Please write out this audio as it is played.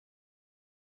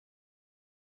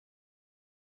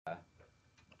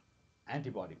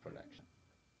antibody production.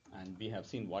 And we have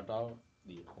seen what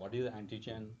is the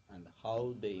antigen and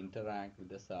how they interact with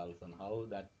the cells and how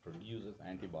that produces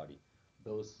antibody.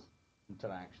 Those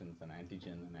interactions and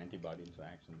antigen and antibody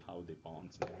interactions, how they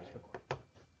bond.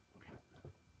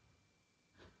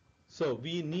 So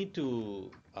we need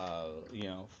to,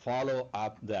 follow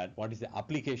up that what is the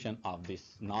application of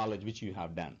this knowledge which you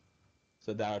have done.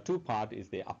 So there are two parts: is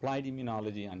the applied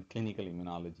immunology and clinical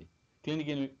immunology.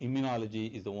 Clinical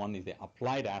immunology is the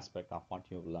applied aspect of what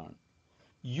you have learned,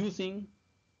 using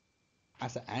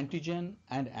as an antigen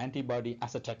and antibody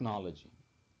as a technology.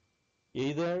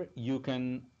 Either you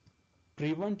can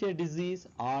prevent a disease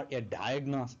or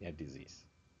diagnose a disease.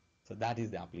 So that is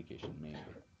the application mainly.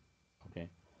 Okay.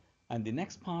 And the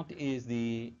next part is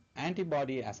the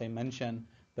antibody, as I mentioned,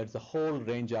 that's a whole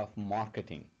range of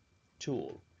marketing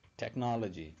tool,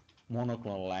 technology,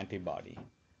 monoclonal antibody,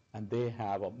 and they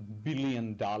have $1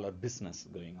 billion business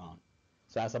going on.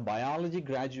 So as a biology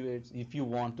graduate, if you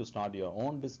want to start your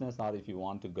own business or if you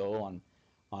want to go on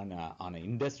an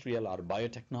industrial or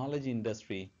biotechnology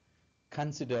industry,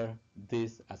 consider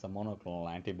this as a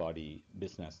monoclonal antibody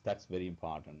business. That's very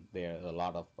important. There's a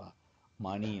lot of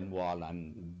money involved,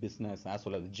 and business as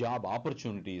well as job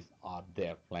opportunities are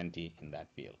there plenty in that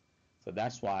field. So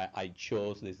that's why I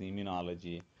chose this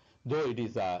immunology. Though it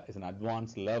is an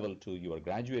advanced level to your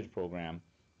graduate program,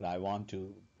 but I want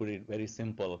to put it very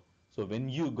simple. So when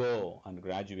you go and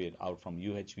graduate out from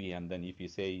UHV, and then if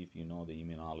you know the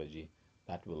immunology,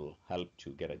 that will help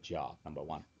to get a job, number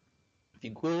one. If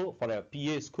you go for a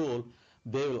PA school,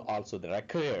 they will also, the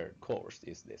required course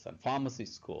is this, and pharmacy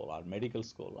school or medical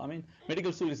school. I mean,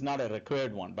 medical school is not a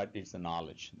required one, but it's a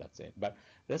knowledge, that's it. But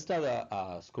rest of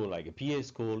the school, like a PA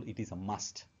school, it is a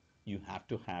must. You have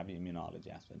to have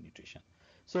immunology as well as nutrition.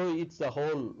 So it's a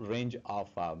whole range of,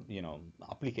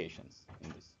 applications in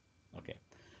this, okay.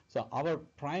 So our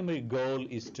primary goal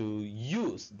is to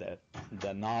use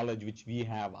the knowledge which we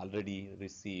have already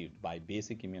received by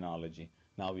basic immunology.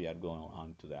 Now we are going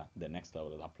on to the next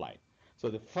level of applied. So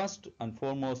the first and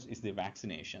foremost is the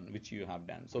vaccination, which you have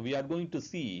done. So we are going to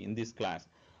see in this class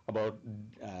about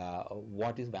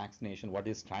what is vaccination, what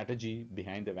is strategy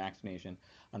behind the vaccination,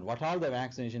 and what are the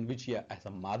vaccination which you as a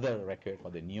mother required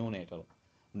for the neonatal,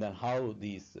 and then how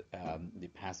these the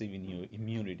passive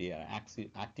immunity or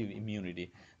active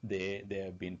immunity they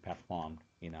have been performed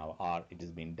in or it has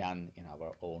been done in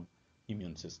our own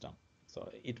immune system.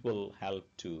 So it will help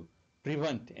to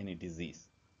prevent any disease.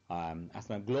 As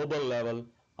a global level,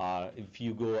 if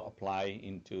you go apply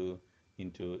into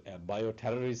a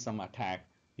bioterrorism attack,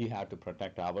 we have to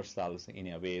protect ourselves in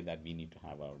a way that we need to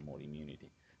have our more immunity.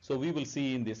 So we will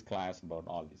see in this class about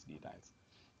all these details.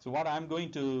 So what I'm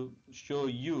going to show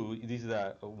you, this is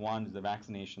one is the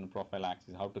vaccination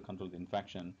prophylaxis, how to control the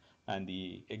infection, and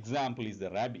the example is the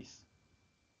rabies.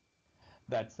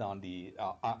 That's on the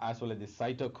as well as the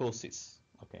cytocosis.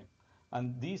 Okay.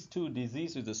 And these two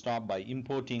diseases are stopped by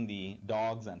importing the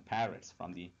dogs and parrots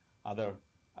from the other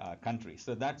countries.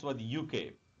 So that's what the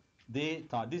UK, they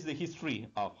thought, this is the history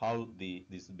of how this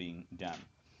is being done.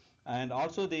 And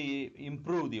also they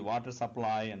improve the water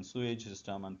supply and sewage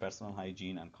system and personal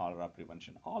hygiene and cholera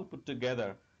prevention, all put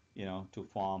together, to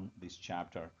form this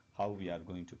chapter, how we are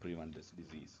going to prevent this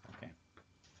disease, okay.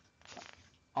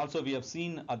 Also, we have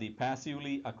seen the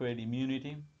passively acquired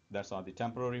immunity, that's all the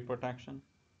temporary protection.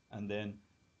 And then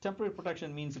temporary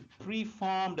protection means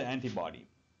preformed antibody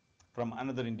from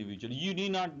another individual. You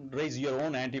need not raise your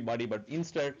own antibody, but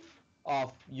instead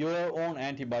of your own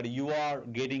antibody, you are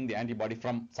getting the antibody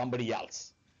from somebody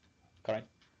else, correct?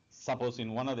 Suppose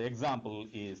in one of the example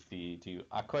is the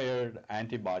acquired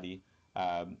antibody,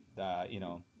 from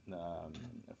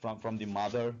the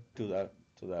mother to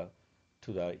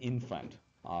the infant.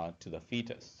 To the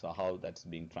fetus, so how that's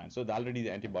being transferred. So already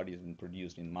the antibody has been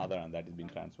produced in mother and that is being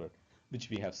transferred,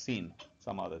 which we have seen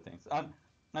some other things. And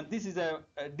this is a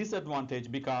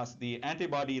disadvantage because the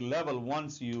antibody level,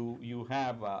 once you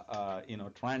have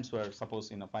transfer, suppose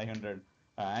 500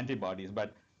 antibodies,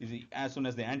 but as soon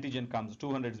as the antigen comes,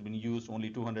 200 has been used,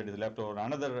 only 200 is left over.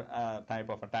 Another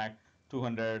type of attack,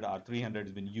 200 or 300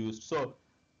 has been used. So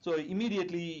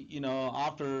immediately,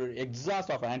 after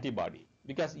exhaust of antibody,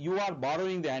 because you are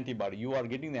borrowing the antibody, you are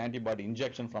getting the antibody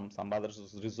injection from some other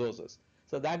resources.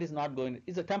 So that is not going,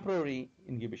 it's a temporary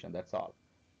inhibition, that's all.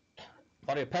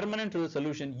 For a permanent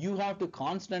solution, you have to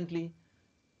constantly,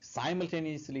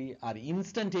 simultaneously or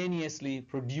instantaneously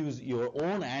produce your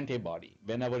own antibody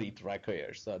whenever it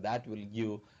requires. So that will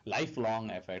give lifelong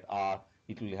effect or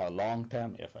it will have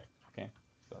long-term effect, okay.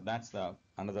 So that's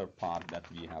another part that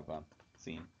we have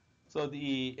seen. So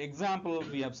the example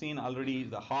we have seen already,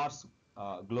 the horse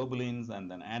globulins and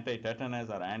then anti-tetanus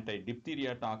or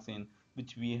anti-diphtheria toxin,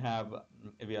 which we have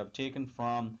taken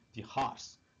from the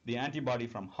horse. The antibody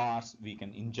from horse we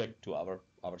can inject to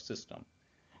our system.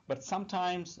 But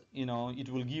sometimes, it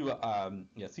will give a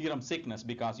serum sickness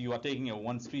because you are taking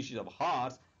one species of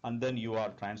horse and then you are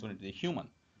transferring it to the human.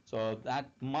 So that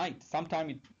might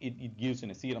sometimes it gives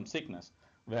in a serum sickness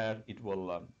where it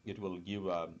will give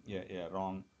a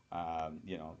wrong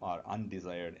or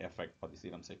undesired effect for the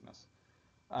serum sickness.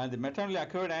 And the maternally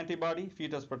acquired antibody,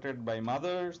 fetus protected by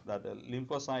mothers, that the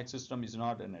lymphocyte system is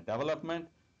not in a development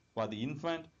for the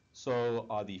infant, so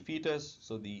the fetus,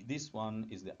 so this one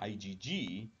is the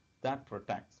IgG that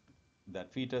protects.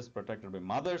 That fetus protected by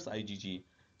mother's IgG.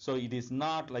 So it is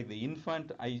not like the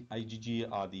infant IgG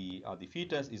or the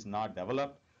fetus is not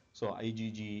developed. So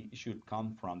IgG should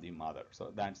come from the mother.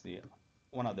 So that's the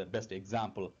one of the best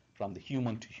example from the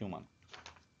human to human.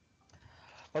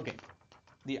 Okay.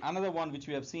 The another one which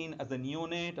we have seen as a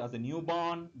neonate, as a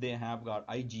newborn, they have got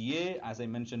IgA, as I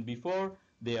mentioned before.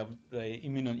 They have the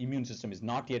immune system is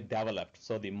not yet developed.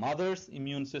 So the mother's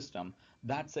immune system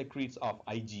that secretes of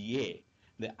IgA.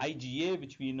 The IgA,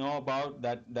 which we know about,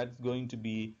 that's going to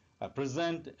be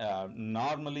present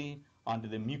normally onto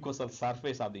the mucosal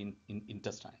surface of the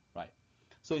intestine, right?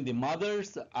 So in the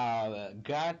mother's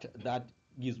gut, that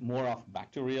gives more of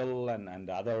bacterial and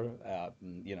other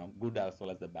good as well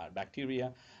as the bad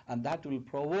bacteria, and that will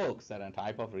provoke certain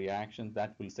type of reactions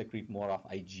that will secrete more of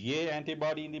IgA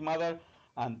antibody in the mother,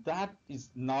 and that is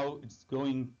now it's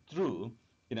going through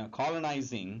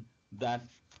colonizing that.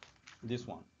 This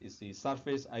one is the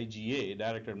surface IgA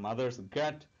directed mother's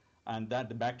gut, and that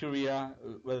the bacteria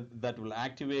that will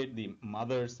activate the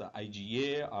mother's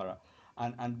IgA,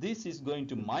 and this is going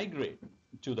to migrate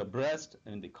to the breast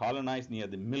and the colonize near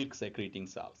the milk secreting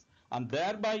cells, and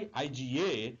thereby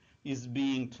IgA is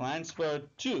being transferred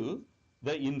to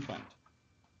the infant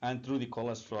and through the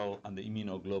cholesterol and the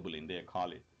immunoglobulin they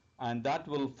call it, and that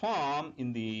will form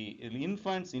in the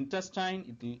infant's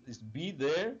intestine. It will be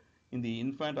there in the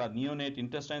infant or neonate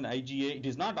intestine, IgA. It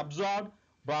is not absorbed,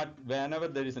 but whenever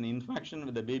there is an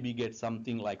infection, the baby gets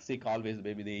something like sick, always the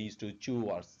baby they used to chew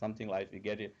or something like we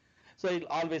get it. So it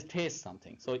always tastes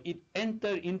something. So it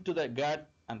enter into the gut,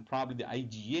 and probably the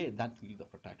IgA that will give the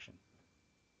protection.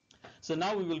 So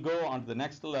now we will go on to the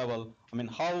next level. I mean,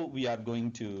 how we are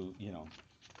going to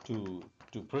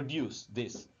to produce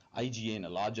this IgA in a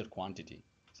larger quantity.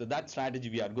 So that strategy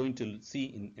we are going to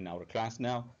see in our class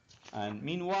now. And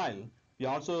meanwhile, we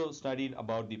also studied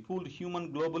about the pooled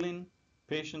human globulin,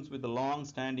 patients with a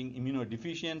long-standing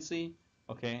immunodeficiency,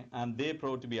 okay, and they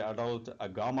proved to be adult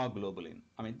gamma globulin.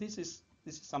 I mean, this is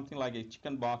something like a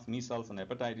chickenpox, measles, and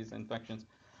hepatitis infections.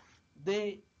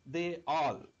 They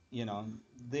all,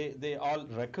 they all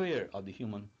require of the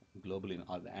human globulin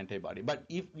or the antibody. But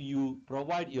if you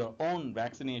provide your own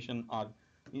vaccination or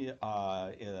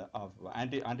of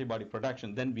antibody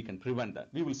production, then we can prevent that.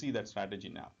 We will see that strategy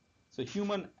now. So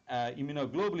human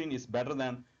immunoglobulin is better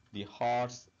than the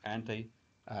horse antibody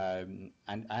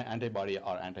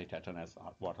or anti-tetanus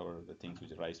or whatever the things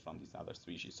which arise from these other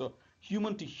species. So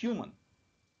human to human,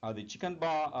 the chicken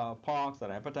pox or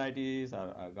hepatitis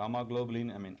or gamma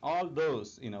globulin, I mean, all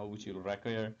those, which you'll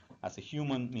require as a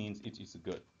human means it is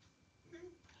good.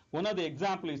 One of the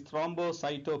example is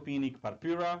thrombocytopenic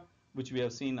purpura, which we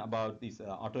have seen about this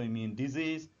autoimmune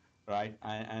disease, right?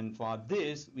 And for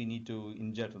this, we need to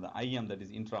inject the IM, that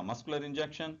is intramuscular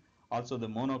injection. Also, the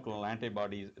monoclonal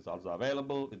antibody is also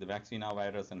available with the vaccinia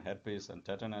virus and herpes and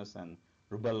tetanus and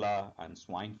rubella and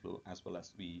swine flu, as well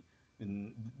as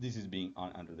this is being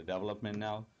under the development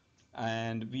now.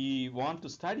 And we want to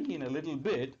study in a little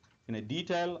bit in a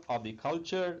detail of the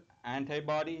cultured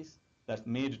antibodies that's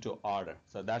made to order.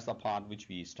 So that's the part which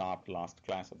we stopped last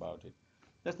class about it.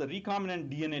 That's the recombinant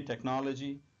DNA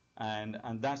technology, and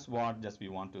that's what just we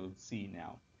want to see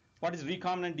now. What is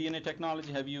recombinant DNA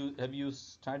technology? Have you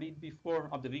studied before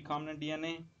of the recombinant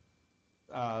DNA?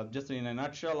 Just in a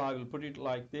nutshell, I will put it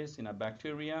like this: in a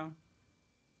bacteria,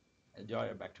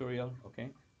 a bacterial, okay.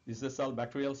 This is a cell,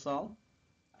 bacterial cell,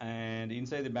 and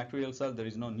inside the bacterial cell there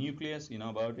is no nucleus, you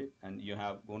know about it, and you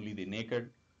have only the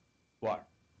naked what?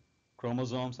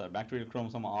 Chromosomes or bacterial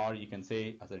chromosome, or you can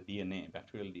say as a DNA,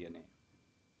 bacterial DNA.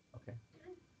 Okay.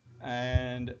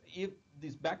 And if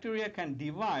this bacteria can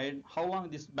divide, how long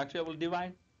this bacteria will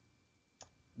divide?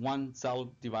 One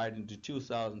cell divide into two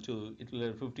cells into it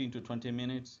will 15 to 20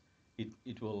 minutes.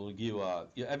 It will give a.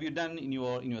 Have you done in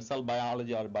your cell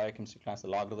biology or biochemistry class a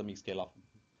logarithmic scale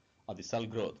of the cell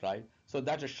growth, right? So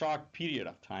that's a short period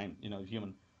of time,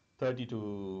 human 30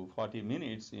 to 40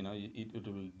 minutes, it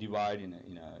will divide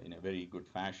in a very good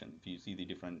fashion. If you see the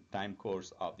different time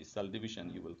course of the cell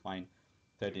division, you will find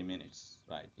 30 minutes,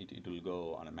 right? It will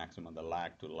go on a maximum, the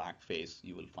lag to lag phase,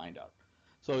 you will find out.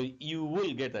 So you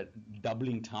will get a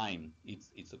doubling time. It's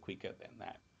quicker than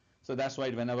that. So that's why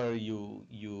whenever you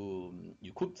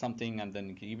cook something and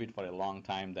then keep it for a long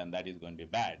time, then that is going to be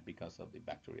bad because of the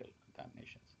bacterial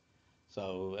contaminations.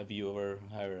 So have you ever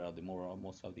heard of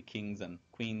most of the kings and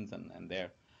queens and they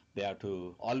have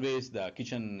to always, the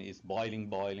kitchen is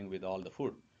boiling with all the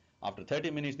food. After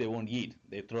 30 minutes they won't eat.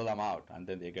 They throw them out and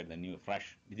then they get the new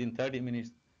fresh. Within 30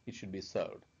 minutes it should be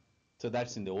served. So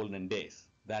that's in the olden days.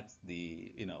 That's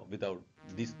the, without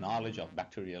this knowledge of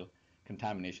bacterial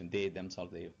contamination, they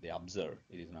themselves, they observe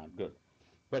it is not good.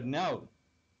 But now,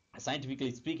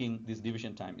 scientifically speaking, this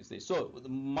division time is there. So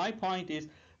my point is,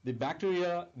 the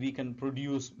bacteria we can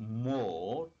produce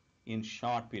more in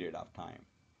short period of time.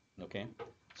 Okay,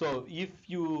 so if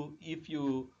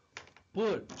you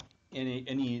put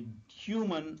any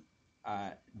human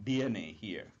DNA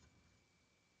here,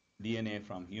 DNA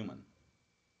from human,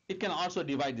 it can also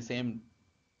divide the same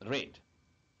rate,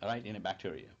 right, in a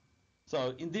bacteria.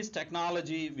 So in this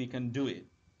technology we can do it.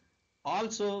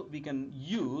 Also we can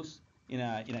use in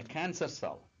a cancer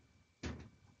cell.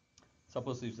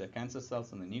 Suppose it's a cancer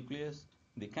cells in the nucleus,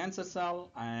 the cancer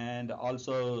cell, and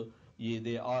also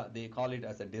they call it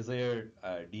as a desired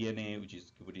DNA, which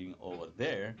is putting over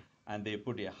there, and they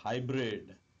put a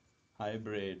hybrid,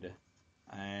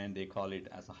 and they call it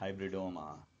as a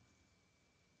hybridoma,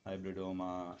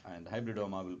 and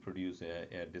hybridoma will produce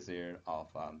a desired of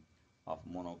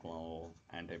monoclonal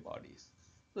antibodies.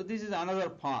 So this is another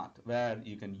part where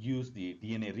you can use the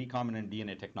recombinant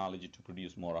DNA technology to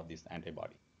produce more of this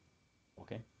antibody.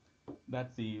 Okay,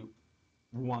 that's the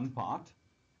one part.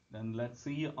 Then let's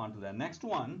see on to the next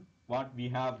one, what we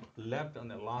have left on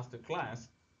the last class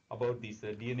about this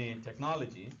DNA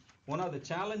technology. One of the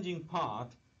challenging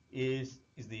part is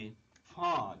the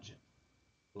phage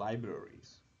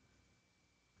libraries.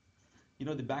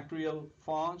 The bacterial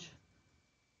phage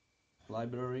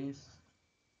libraries.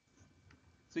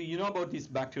 So you know about this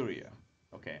bacteria,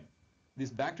 okay? This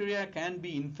bacteria can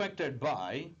be infected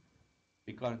by,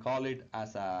 we can call it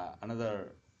as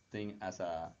another thing as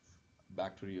a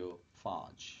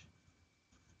bacteriophage.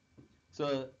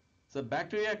 So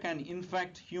bacteria can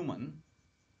infect human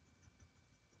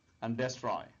and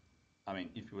destroy. I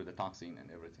mean, if you were the toxin and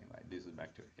everything, right? This is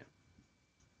bacteria.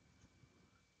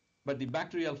 But the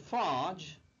bacterial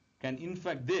phage can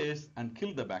infect this and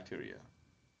kill the bacteria.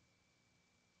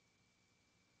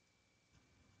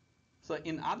 So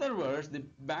in other words, the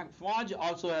phage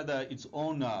also has its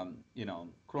own,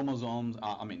 chromosomes.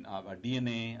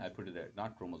 DNA. I put it there,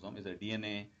 not chromosome. It's a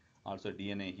DNA. Also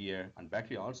DNA here, and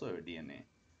bacteria also have a DNA.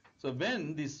 So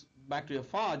when this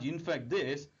bacteriophage infect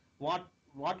this, what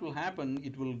will happen?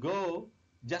 It will go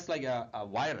just like a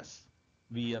virus.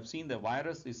 We have seen the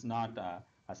virus is not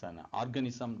as an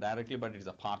organism directly, but it is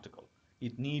a particle.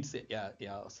 It needs a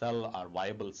cell or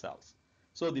viable cells.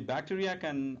 So the bacteria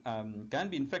can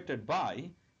be infected by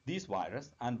these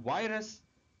virus, and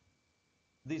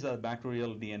these are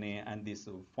bacterial DNA, and this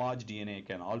phage DNA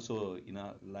can also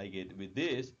ligate with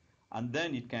this, and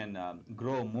then it can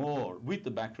grow more with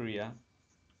the bacteria,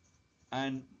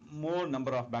 and more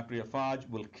number of bacteriophage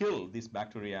will kill this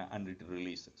bacteria and it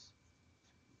releases.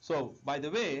 So by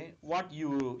the way, what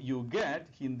you get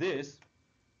in this,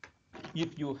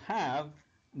 if you have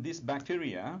this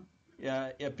bacteria,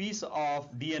 a piece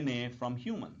of DNA from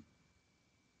human,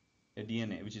 a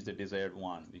DNA which is the desired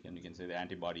one, you can say the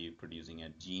antibody producing a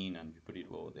gene, and you put it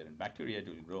over there, and bacteria, it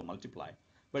will grow, multiply.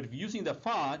 But if using the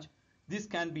phage, this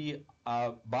can be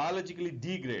biologically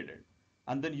degraded,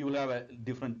 and then you will have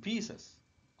different pieces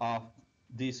of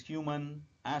this human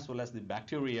as well as the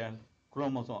bacterial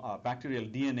chromosome. Bacterial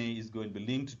DNA is going to be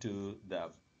linked to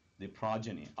the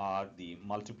progeny, or the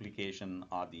multiplication,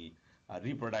 or the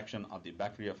reproduction of the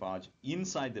bacteriophage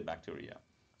inside the bacteria.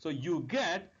 So you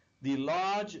get the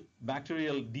large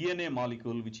bacterial DNA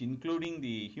molecule, which including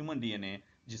the human DNA,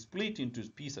 which is split into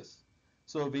pieces.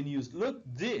 So when you look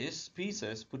these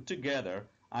pieces put together,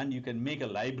 and you can make a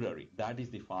library, that is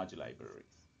the phage library.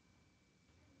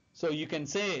 So you can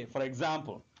say, for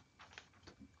example,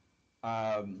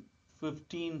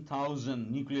 15,000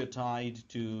 nucleotide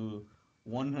to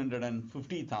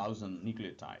 150,000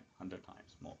 nucleotide, 100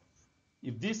 times more.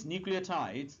 If this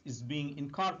nucleotides is being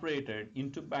incorporated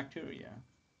into bacterial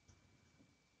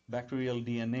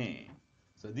DNA,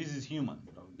 so this is human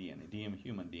DNA,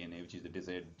 human DNA, which is the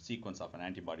desired sequence of an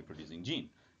antibody producing gene.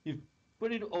 If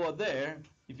put it over there,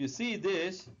 if you see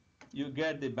this, you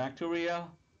get the bacteria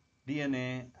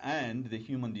DNA and the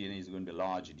human DNA is going to be a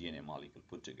large DNA molecule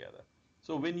put together.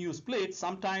 So when you split,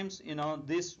 sometimes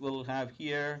this will have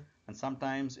here, and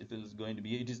sometimes it is going to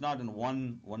be. It is not in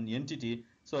one entity.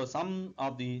 So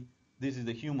this is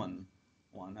the human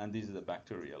one, and this is the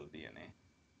bacterial DNA.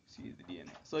 See the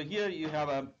DNA. So here you have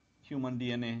a human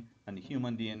DNA and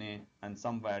human DNA, and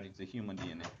somewhere it's a human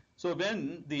DNA. So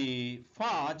when the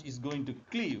phage is going to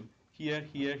cleave here,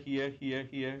 here, here, here,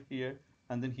 here, here,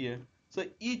 and then here. So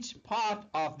each part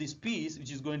of this piece,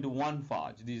 which is going to one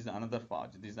phage, this is another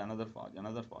phage, this is another phage,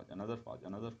 another phage, another phage,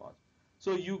 another phage.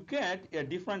 So you get a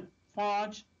different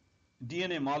phage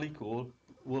DNA molecule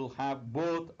will have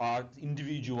both our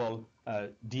individual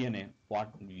DNA,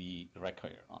 what we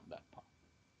require on that part.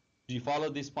 Do you follow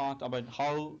this part about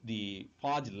how the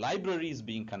phage library is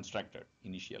being constructed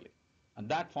initially? And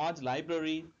that phage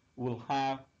library will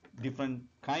have different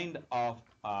kind of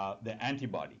the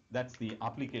antibody. That's the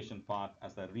application part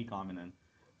as the recombinant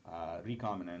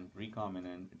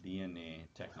DNA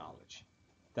technology.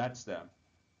 That's the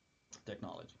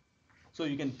technology. So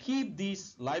you can keep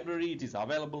this library. It is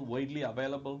available, widely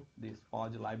available. This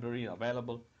phage library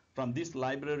available. From this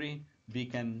library, we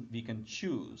can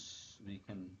choose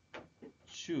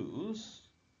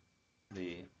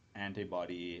the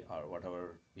antibody or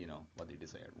whatever what the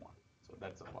desired one. So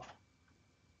that's a part.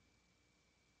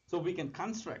 So we can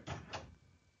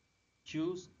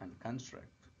choose and construct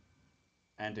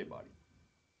antibody.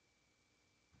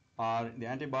 Or the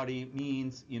antibody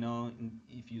means,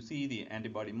 if you see the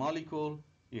antibody molecule,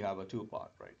 you have a two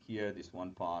part, right? Here, this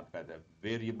one part where the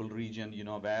variable region,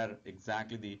 where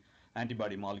exactly the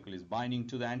antibody molecule is binding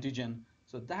to the antigen.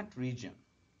 So that region,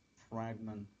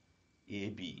 fragment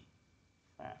AB,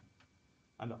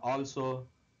 and also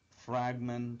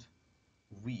fragment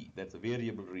V, that's a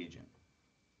variable region.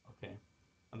 Okay,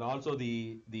 and also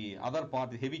the other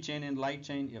part, the heavy chain and light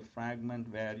chain, a fragment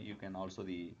where you can also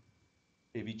the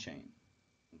heavy chain,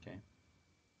 okay,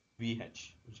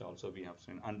 VH, which also we have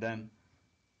seen, and then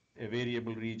a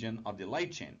variable region of the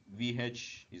light chain.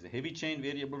 VH is a heavy chain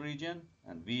variable region,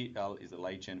 and VL is a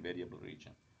light chain variable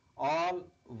region. All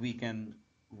we can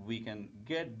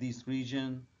get this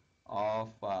region of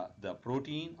the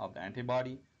protein of the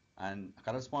antibody, and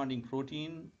corresponding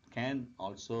protein can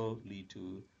also lead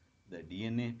to the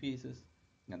DNA pieces,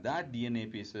 and that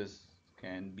DNA pieces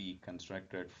can be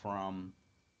constructed from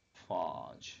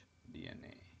phage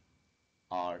DNA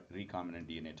or recombinant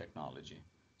DNA technology.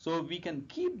 So we can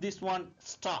keep this one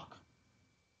stock.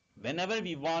 Whenever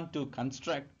we want to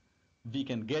construct, we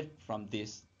can get from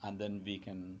this, and then we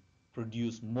can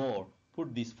produce more,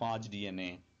 put this phage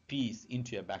DNA piece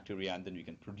into a bacteria, and then we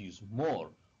can produce more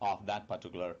of that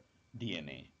particular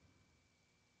DNA,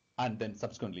 and then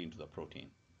subsequently into the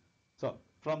protein. So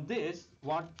from this,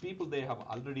 what people they have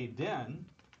already done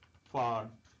for,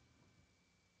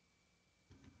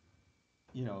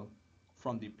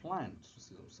 from the plant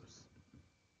sources.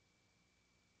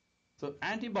 So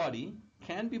antibody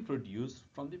can be produced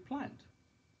from the plant.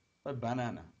 A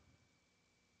banana,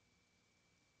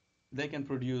 they can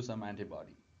produce some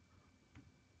antibody.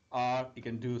 Or you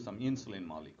can do some insulin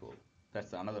molecule.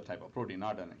 That's another type of protein,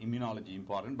 not an immunology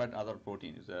important, but other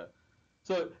protein is a.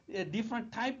 So a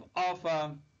different type of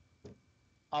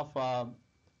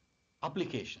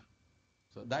application.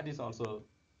 So that is also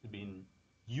been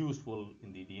useful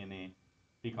in the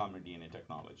recombinant DNA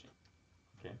technology.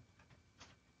 Okay.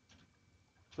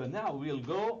 So now we'll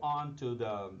go on to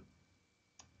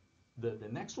the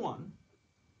next one.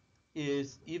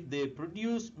 Is if they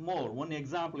produce more. One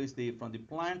example is from the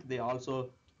plant they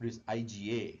also produce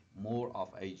IgA, more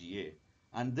of IgA,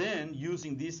 and then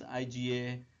using this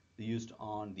IgA they used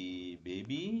on the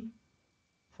baby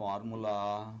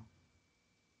formula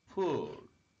food.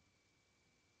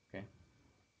 Okay,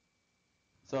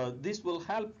 so this will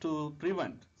help to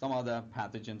prevent some of the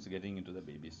pathogens getting into the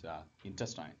baby's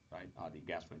intestine, right, or the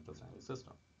gastrointestinal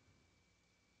system.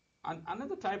 And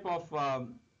another type of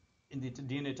in the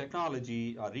DNA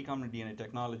technology or recombinant DNA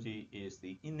technology is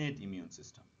the innate immune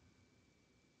system.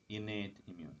 Innate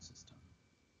immune system.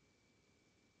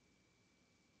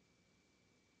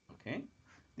 Okay,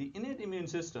 the innate immune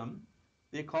system,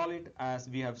 they call it, as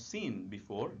we have seen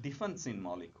before, defensin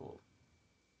molecule.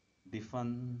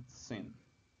 Defensin.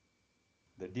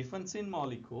 The defensin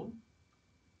molecule,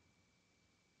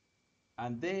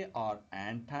 and they are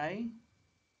antibacterial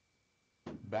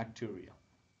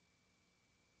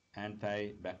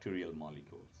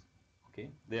molecules. Okay,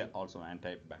 they are also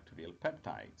antibacterial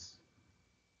peptides.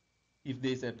 If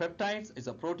they say peptides, it's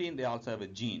a protein, they also have a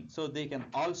gene. So they can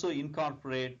also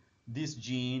incorporate this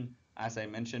gene, as I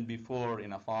mentioned before,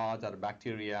 in a phage or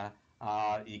bacteria,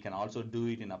 You can also do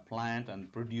it in a plant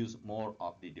and produce more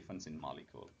of the defensin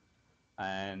molecule.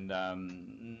 And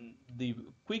the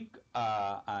quick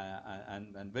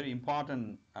and very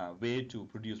important way to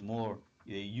produce more,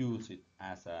 they use it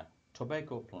as a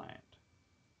tobacco plant.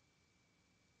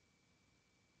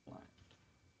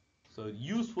 So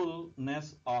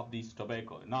usefulness of this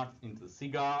tobacco, not into the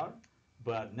cigar,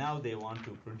 but now they want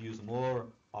to produce more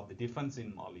of the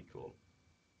defensin molecule.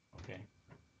 Okay.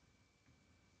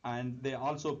 And they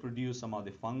also produce some of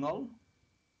the fungal,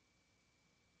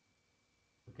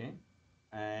 okay,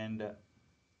 and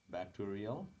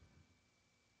bacterial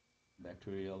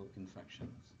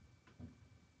infections.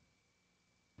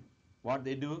 What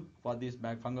they do for these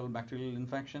fungal bacterial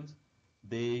infections,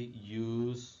 they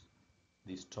use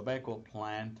this tobacco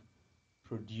plant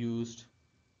produced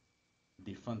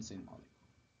defensin molecule.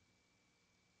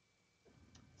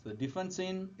 So the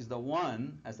defensin is the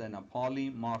one as in a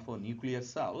polymorphonuclear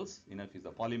cells. You know, if it's a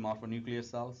polymorphonuclear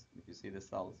cells, if you see the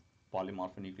cells,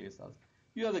 polymorphonuclear cells,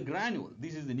 you have the granule.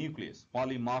 This is the nucleus,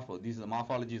 polymorpho. This is the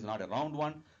morphology is not a round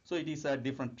one, so it is a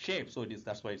different shape. So it is,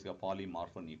 that's why it's a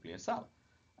polymorphonuclear cell.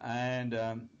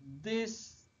 And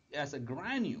this as a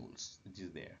granules, which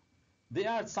is there, they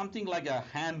are something like a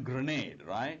hand grenade,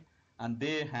 right? And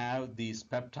they have these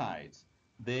peptides.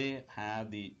 They have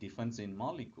the defensin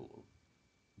molecule.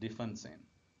 Defensin.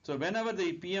 So whenever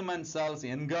the PMN cells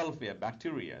engulf a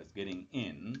bacteria is getting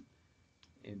in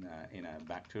a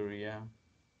bacteria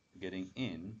getting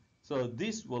in, so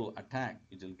this will attack.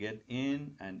 It will get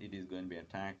in and it is going to be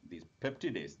attacked. These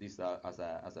peptidase, these are as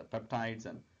a peptides,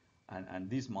 and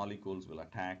these molecules will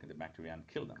attack the bacteria and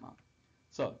kill them up.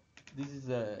 So this is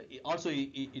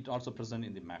it also present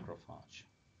in the macrophage.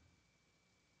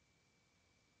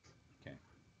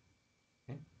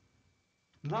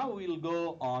 Now we'll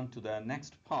go on to the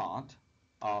next part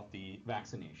of the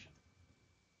vaccination.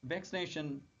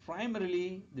 Vaccination,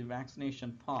 primarily the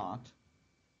vaccination part,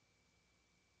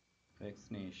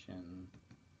 vaccination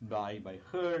by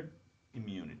herd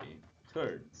immunity,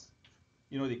 herds.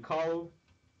 You know, the cow,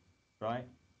 right?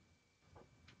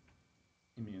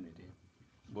 Immunity.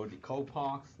 About the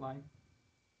cowpox, like.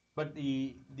 But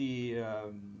the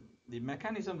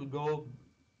mechanism will go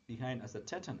behind as a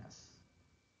tetanus.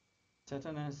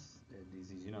 Tetanus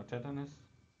disease, you know, tetanus.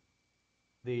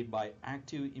 By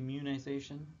active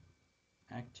immunization.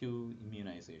 Active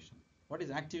immunization. What is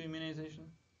active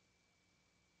immunization?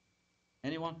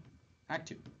 Anyone?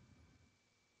 Active.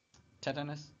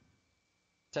 Tetanus.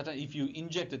 If you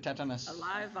inject a tetanus. A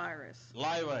live virus.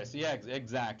 Live virus, yeah,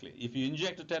 exactly. If you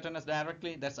inject a tetanus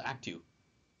directly, that's active.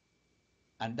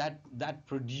 And that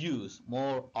produce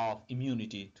more of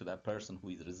immunity to that person who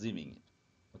is receiving it.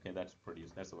 Okay, that's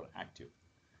produced. That's our active.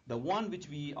 The one which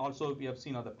we have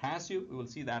seen are the passive. We will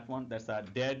see that one. That's a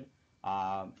dead.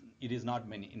 It is not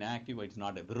inactive. It's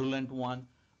not a virulent one,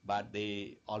 but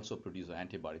they also produce an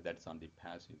antibody. That's on the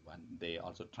passive one. They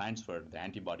also transfer the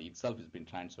antibody itself has been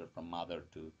transferred from mother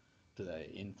to the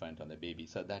infant or the baby.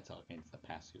 So that's all against the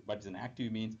passive. But it's an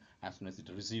active means as soon as it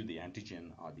receives the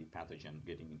antigen or the pathogen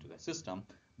getting into the system,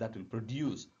 that will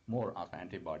produce more of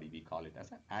antibody. We call it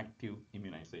as an active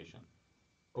immunization.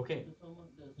 Okay.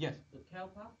 Yes. The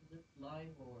cowpox, is it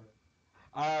live or?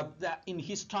 That in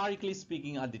historically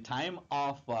speaking, at the time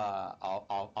of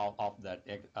that,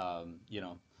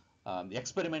 the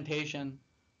experimentation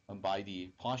by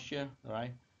the Pasteur,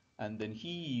 right, and then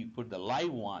he put the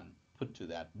live one put to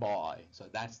that boy. So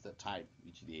that's the type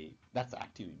which that's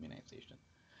active immunization.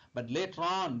 But later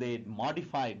on, they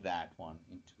modified that one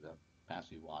into the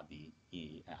passive or the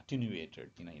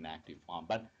attenuated, inactive form.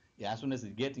 But as soon as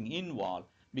it's getting involved,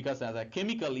 because as a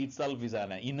chemical itself is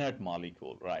an inert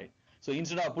molecule, right? So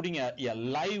instead of putting a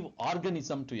live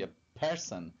organism to a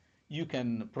person, you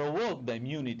can provoke the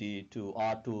immunity to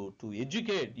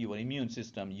educate your immune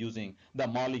system using the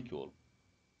molecule,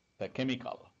 the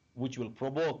chemical, which will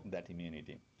provoke that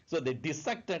immunity. So they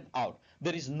dissected out.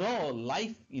 There is no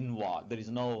life involved. There is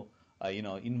no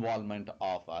involvement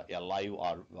of a live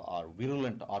or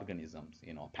virulent organisms,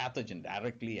 pathogen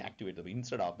directly activated.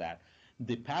 Instead of that,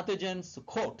 the pathogens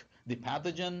coat the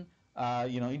pathogen,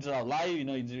 instead of live,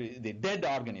 the dead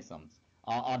organisms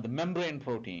or the membrane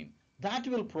protein that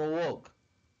will provoke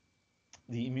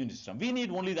the immune system. We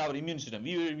need only our immune system.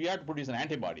 We have to produce an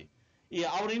antibody. Yeah,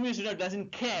 our immune system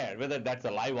doesn't care whether that's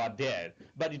alive or dead,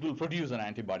 but it will produce an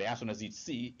antibody as soon as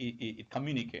it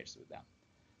communicates with them.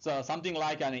 So something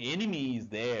like an enemy is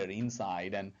there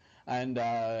inside, and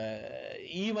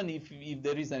even if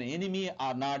there is an enemy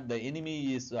or not, the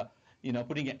enemy is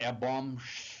putting a bomb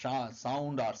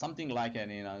sound or something like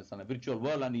it's in a virtual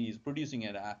world, and he is producing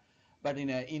But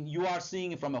you are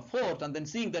seeing from a fort and then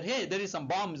seeing that, hey, there is some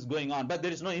bombs going on, but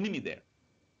there is no enemy there.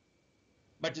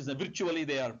 But it's virtually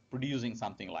they are producing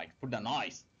something like put a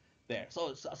noise there.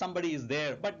 So somebody is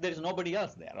there, but there is nobody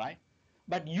else there, right?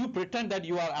 But you pretend that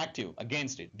you are active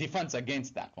against it, defense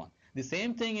against that one. The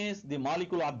same thing is the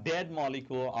molecule are dead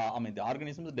molecule, I mean the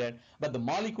organism is dead, but the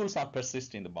molecules are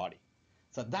persist in the body.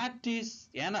 So that is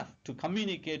enough to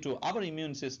communicate to our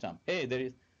immune system, hey,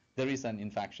 there is an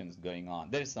infection going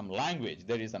on. There is some language,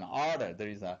 there is an order, there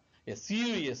is a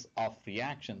series of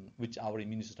reaction which our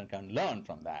immune system can learn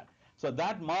from that. So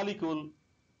that molecule,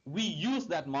 we use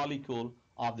that molecule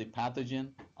of the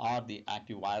pathogen or the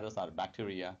active virus or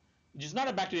bacteria, which is not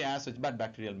a bacteria as such, but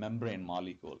bacterial membrane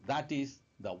molecule. That is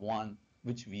the one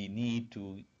which we need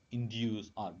to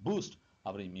induce or boost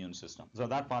our immune system. So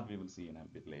that part we will see in a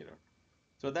bit later.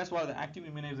 So that's why the active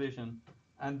immunization,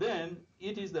 and then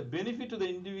it is the benefit to the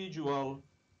individual.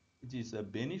 It is a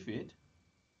benefit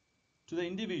to the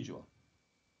individual.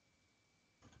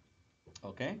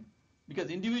 Okay?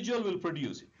 Because individual will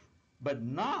produce it, but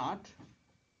not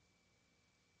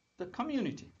the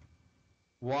community.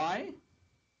 Why?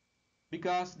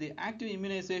 Because the active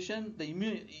immunization,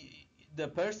 the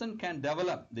person can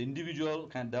develop, the individual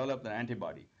can develop the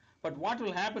antibody. But what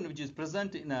will happen, which is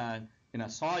present in a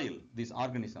soil, this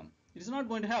organism, it is not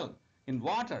going to help. In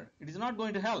water, it is not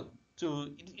going to help. So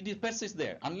it persists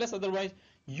there, unless otherwise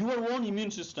your own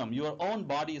immune system, your own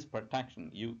body's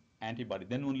protection, antibody,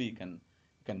 then only you can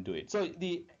do it. So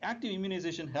the active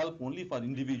immunization help only for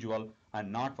individual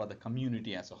and not for the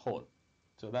community as a whole.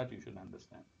 So that you should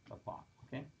understand the part.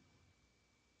 Okay.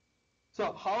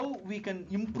 So how we can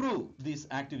improve this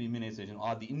active immunization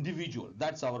or the individual?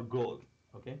 That's our goal.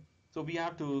 Okay. So we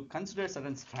have to consider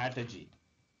certain strategy.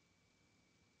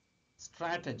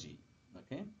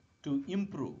 Okay, to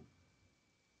improve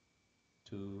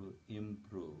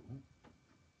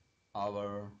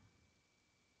our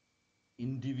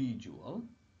individual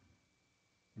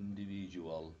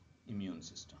immune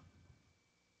system.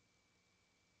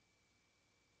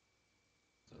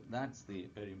 So that's the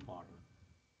very important.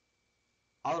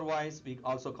 Otherwise, we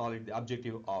also call it the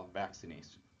objective of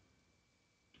vaccination.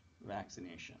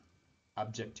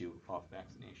 Objective of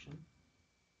vaccination.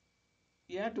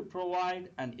 You have to provide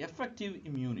an effective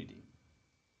immunity.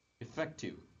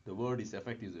 Effective, the word is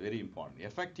effective is very important.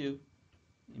 Effective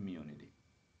immunity.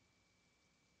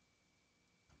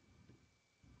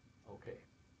 Okay.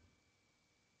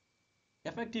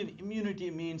 Effective immunity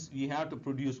means we have to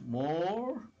produce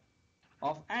more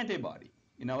of antibody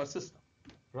in our system,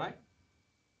 right?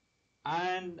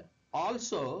 And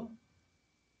also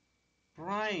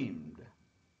primed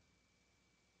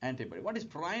antibody. What is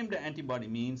primed antibody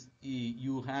means?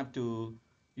 You have to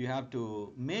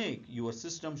make your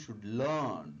system should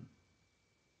learn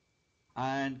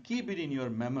and keep it in your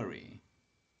memory.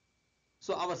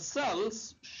 So our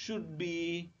cells should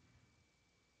be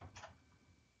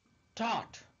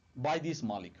taught by this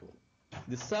molecule.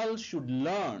 The cells should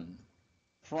learn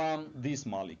from this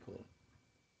molecule.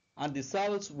 And the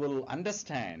cells will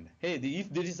understand, hey,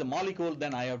 if there is a molecule,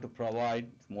 then I have to provide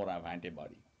more of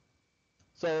antibody.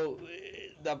 So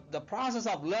the process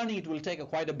of learning, it will take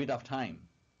quite a bit of time.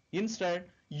 Instead,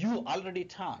 you already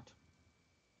taught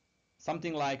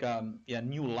something like a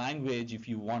new language if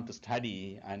you want to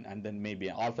study, and then maybe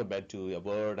an alphabet to a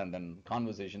word and then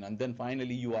conversation, and then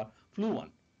finally you are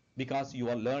fluent because you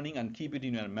are learning and keep it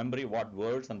in your memory what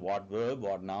words and what verb,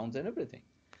 what nouns and everything.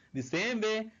 The same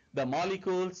way, the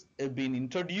molecules have been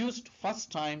introduced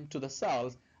first time to the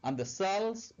cells, and the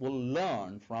cells will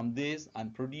learn from this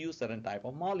and produce certain type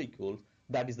of molecules.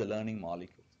 That is the learning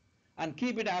molecules. And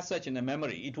keep it as such in the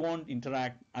memory. It won't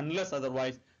interact unless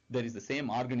otherwise there is the same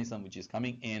organism which is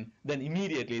coming in, then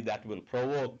immediately that will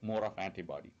provoke more of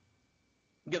antibody.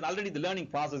 Because already the learning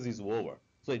process is over.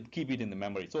 So it keep it in the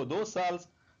memory. So those cells,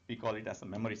 we call it as the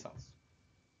memory cells.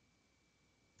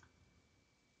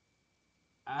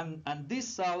 And these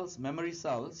cells, memory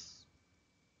cells,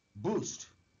 boost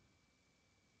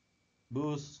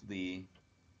the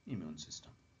immune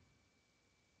system.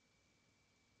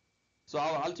 So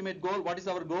our ultimate goal, what is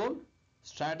our goal?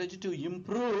 Strategy to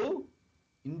improve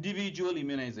individual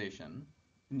immunization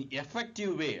in the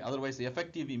effective way, otherwise the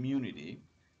effective immunity.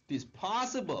 It is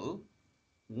possible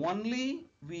only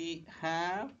we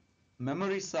have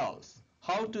memory cells.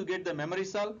 How to get the memory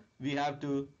cell? We have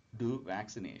to do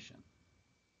vaccination.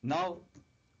 Now,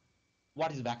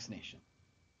 what is vaccination?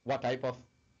 What type of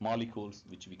molecules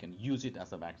which we can use it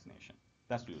as a vaccination?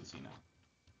 That's what we will see now.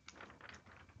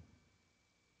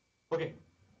 Okay.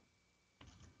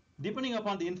 Depending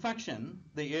upon the infection,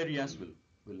 the areas will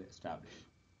establish.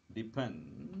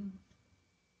 Depend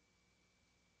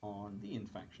on the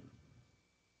infection.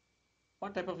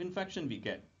 What type of infection we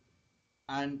get,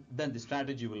 and then the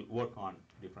strategy will work on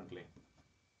differently.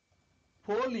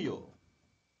 Polio,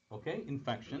 okay,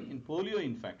 infection. In polio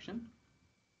infection,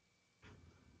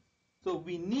 so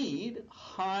we need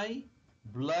high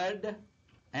blood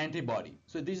antibody.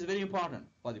 So this is very important.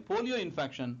 For the polio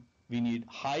infection, we need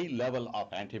high level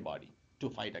of antibody to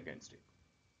fight against it.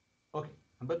 Okay,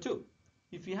 number two,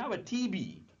 if you have a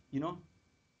TB,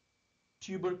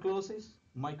 tuberculosis,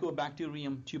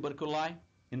 Mycobacterium tuberculei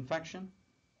infection,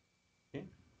 okay,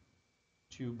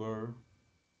 tuberculosis.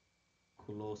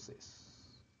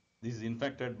 This is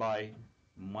infected by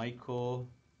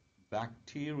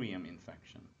Mycobacterium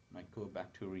infection,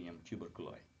 Mycobacterium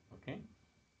tuberculei, okay.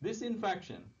 This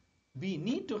infection, we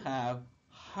need to have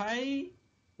high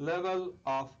level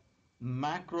of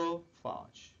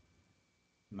macrophage,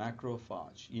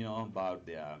 about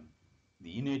the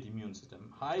innate immune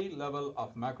system, high level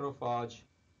of macrophage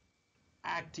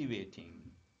activating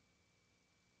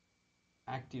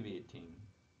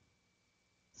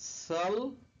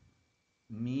cell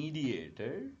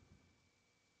mediated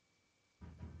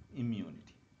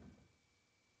immunity.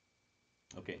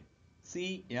 Okay,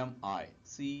 CMI,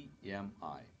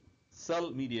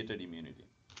 cell mediated immunity.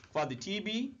 For the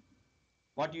TB,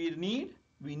 what you need?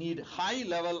 We need high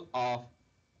level of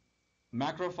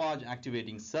macrophage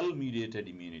activating cell mediated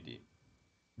immunity.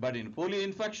 But in polio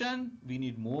infection, we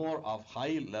need more of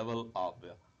high level of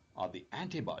the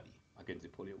antibody against the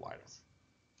polio virus.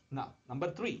 Now,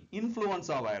 number three,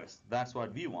 influenza virus. That's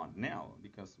what we want now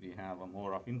because we have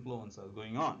more of influenza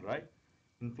going on, right?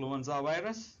 Influenza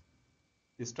virus,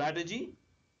 the strategy,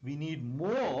 we need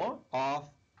more of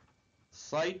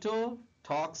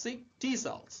cytotoxic T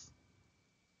cells.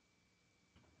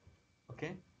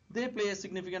 Okay, they play a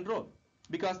significant role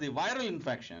because the viral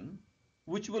infection,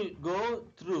 which will go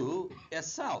through a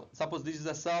cell. Suppose this is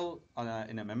a cell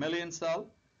in a mammalian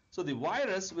cell. So the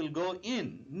virus will go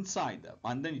inside them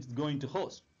and then it's going to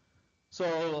host.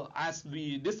 So as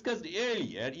we discussed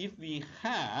earlier, if we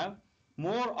have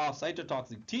more of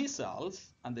cytotoxic T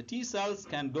cells, and the T cells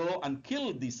can go and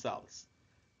kill these cells,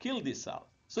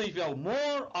 So if you have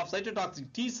more of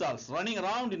cytotoxic T cells running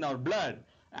around in our blood,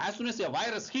 as soon as a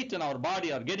virus hit in our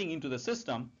body or getting into the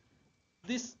system,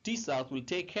 these T cells will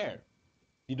take care.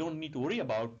 You don't need to worry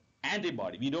about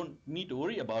antibody. We don't need to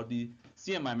worry about the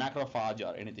CMI macrophage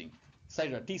or anything.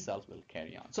 Cytotoxic T cells will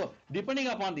carry on. So depending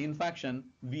upon the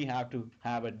infection, we have to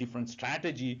have a different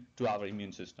strategy to our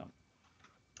immune system.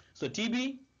 So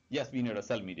TB, yes, we need a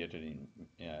cell-mediated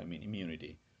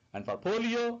immunity. And for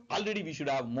polio, already we should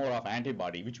have more of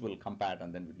antibody, which will combat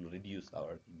and then it will reduce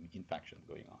our infection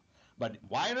going on. But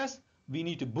virus, we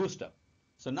need to boost up.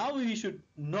 So now we should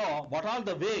know what are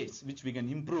the ways which we can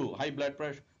improve high blood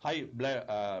pressure, high blood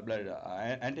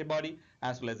antibody,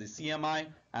 as well as the CMI,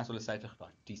 as well as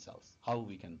cytotoxic T cells. How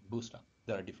we can boost up.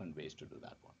 There are different ways to do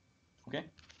that one. Okay.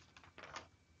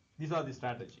 These are the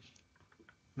strategies.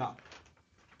 Now,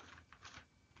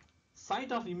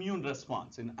 site of immune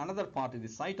response. In another part is the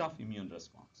site of immune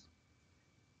response.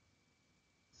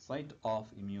 Site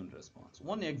of immune response.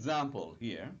 One example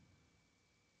here,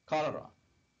 cholera.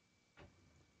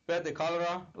 Where the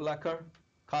cholera will occur?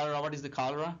 Cholera, what is the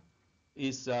cholera?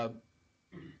 It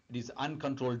is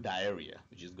uncontrolled diarrhea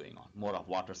which is going on, more of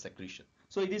water secretion.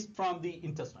 So it is from the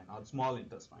intestine or small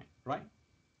intestine, right?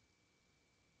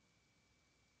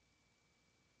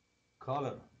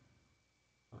 Cholera,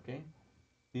 okay?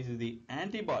 This is the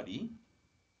antibody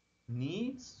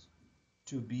needs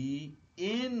to be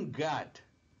in gut.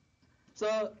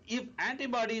 So if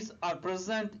antibodies are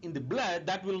present in the blood,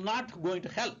 that will not going to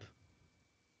help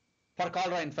for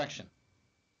cholera infection.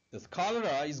 This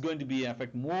cholera is going to be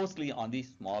affect mostly on the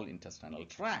small intestinal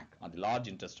tract, on the large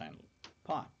intestinal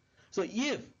part. So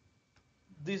if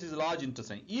this is large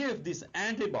intestine, if this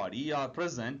antibody are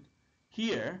present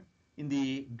here in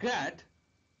the gut,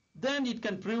 then it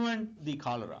can prevent the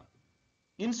cholera.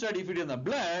 Instead, if it is in the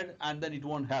blood, and then it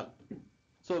won't help.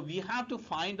 So we have to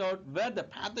find out where the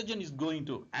pathogen is going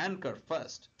to anchor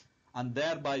first, and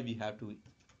thereby we have to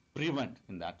prevent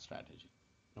in that strategy.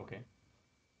 Okay.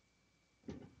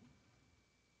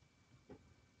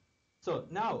 So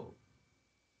now,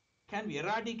 can we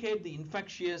eradicate the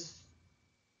infectious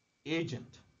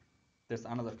agent? There's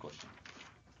another question.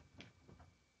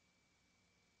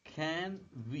 Can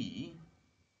we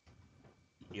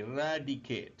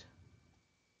eradicate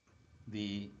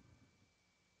the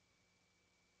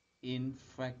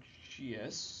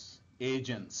infectious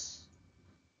agents?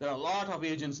 There are a lot of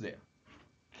agents there.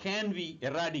 Can we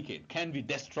eradicate? Can we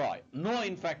destroy? No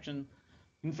infection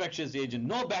infectious agent,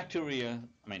 no bacteria,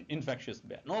 infectious,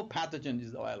 no pathogen is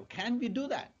available. Can we do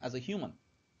that as a human?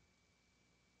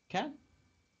 Can?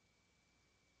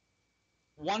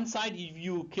 One side, if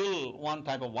you kill one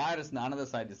type of virus and the another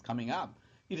side is coming up,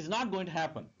 it is not going to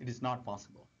happen. It is not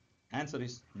possible. Answer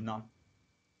is not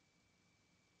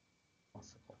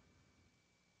possible.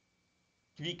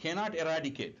 We cannot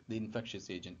eradicate the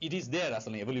infectious agent. It is there as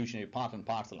an evolutionary part and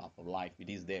parcel of life. It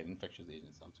is there, infectious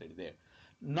agents outside there.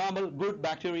 Normal, good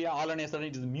bacteria, all on a sudden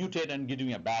it is mutate and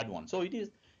giving a bad one. So it is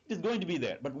going to be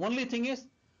there. But only thing is,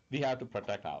 we have to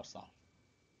protect ourselves.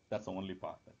 That's the only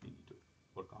part that we need to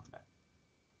work on that.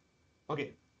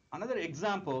 Okay, another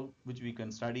example which we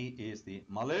can study is the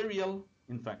malarial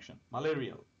infection,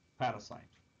 malarial parasite.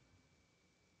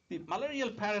 The malarial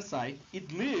parasite,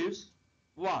 it lives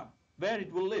what? Where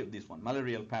it will live, this one,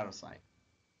 malarial parasite.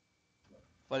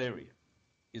 Malaria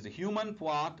is a human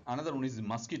part, another one is the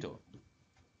mosquito.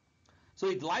 So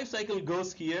its life cycle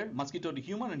goes here, mosquito to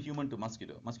human and human to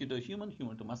mosquito. Mosquito to human,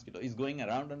 human to mosquito. Is going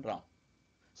around and round.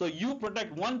 So you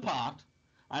protect one part,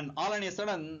 and all on a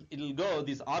sudden it will go,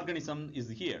 this organism is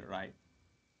here, right?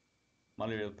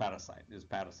 Malarial parasite, this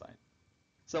parasite.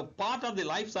 So part of the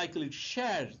life cycle, it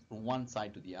shares from one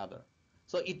side to the other.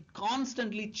 So it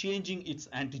constantly changing its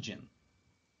antigen.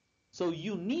 So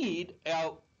you need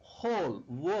a whole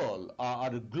world or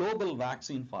a global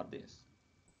vaccine for this.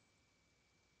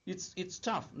 It's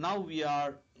tough. Now we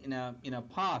are in a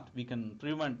part we can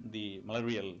prevent the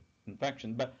malarial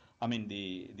infection, but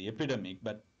the epidemic,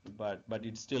 but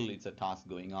it's a task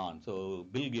going on. So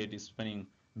Bill Gates is spending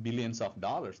billions of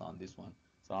dollars on this one.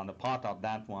 So on the part of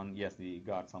that one, yes, we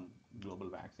got some global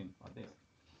vaccine for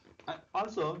this.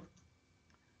 Also,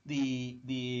 the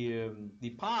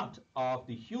part of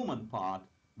the human part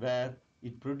where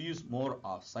it produces more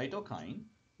of cytokine.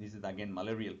 This is again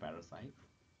malarial parasite.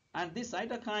 And these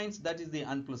cytokines, that is the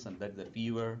unpleasant, that is the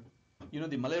fever. You know,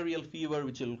 the malarial fever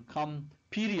which will come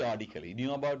periodically. Do you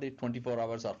know about it? 24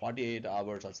 hours or 48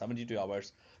 hours or 72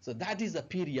 hours. So that is the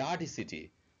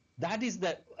periodicity. That is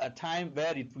the time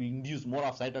where it will induce more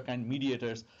of cytokine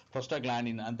mediators,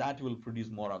 prostaglandin, and that will produce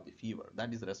more of the fever.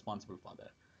 That is responsible for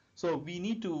that. So we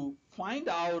need to find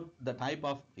out the type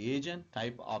of agent,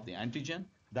 type of the antigen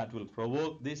that will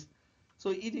provoke this.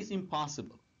 So it is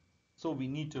impossible. So we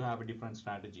need to have a different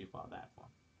strategy for that one.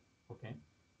 Okay.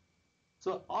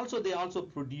 So also they also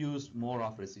produce more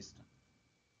of resistance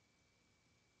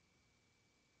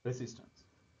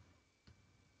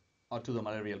or to the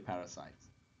malarial parasites.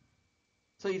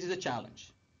 So it is a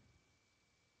challenge.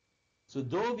 So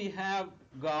though we have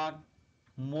got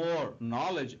more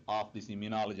knowledge of this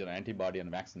immunology or antibody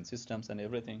and vaccine systems and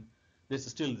everything, there's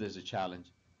a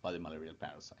challenge for the malarial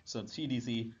parasite. So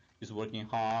CDC is working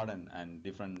hard, and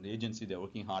different agencies, they're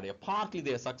working hard. Partly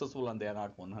they are successful and they are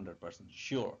not 100%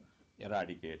 sure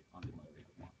eradicate on the malaria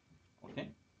one. Okay.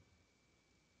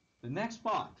 The next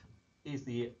part is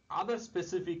the other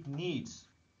specific needs.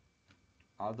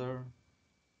 Other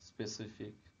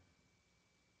specific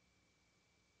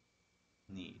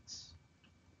needs.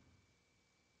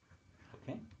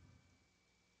 Okay.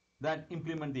 That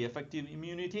implement the effective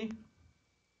immunity.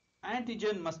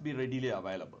 Antigen must be readily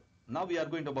available. Now we are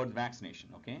going to about vaccination.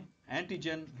 Okay.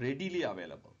 Antigen readily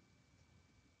available.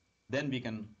 Then we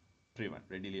can prevent,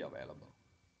 readily available.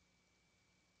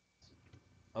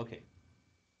 Okay.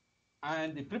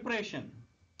 And the preparation.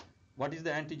 What is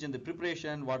the antigen? The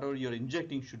preparation, whatever you're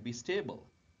injecting, should be stable.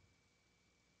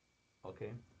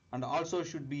 Okay. And also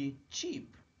should be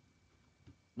cheap.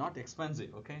 Not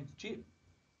expensive. Okay. It's cheap.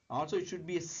 Also, it should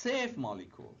be a safe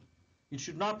molecule. It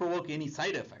should not provoke any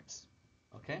side effects.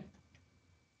 Okay.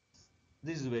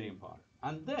 This is very important.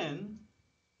 And then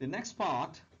the next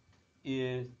part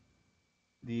is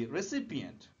the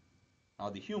recipient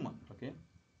or the human. Okay.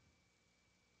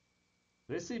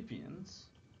 Recipients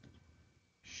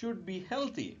should be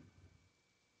healthy.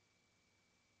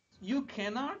 You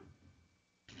cannot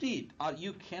treat or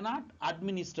you cannot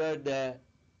administer the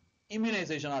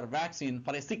immunization or vaccine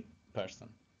for a sick person.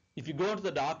 If you go to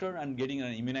the doctor and getting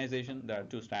an immunization, there are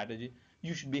two strategies.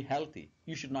 You should be healthy.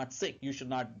 You should not sick. You should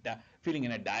not feeling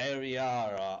in a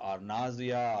diarrhea or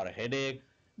nausea or a headache.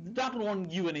 The doctor won't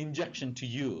give an injection to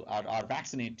you or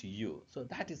vaccinate to you. So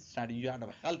that is the strategy. You have to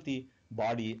have a healthy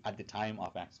body at the time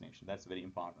of vaccination. That's very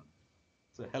important.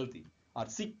 So healthy. Or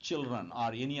sick children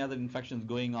or any other infections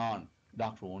going on,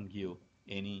 doctor won't give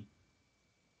any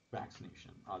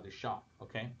vaccination or the shot.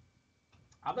 Okay.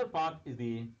 Other part is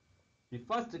the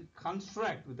first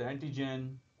construct with the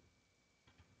antigen.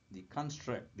 The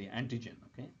construct, the antigen.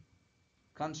 Okay.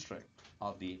 Construct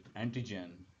of the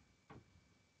antigen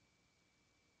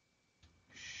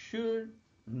should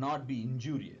not be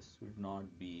injurious, should not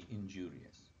be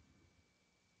injurious.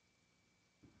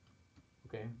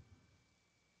 Okay.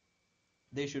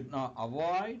 They should not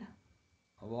avoid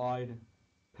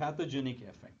pathogenic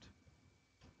effect.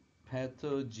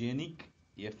 Pathogenic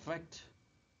effect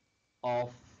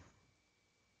of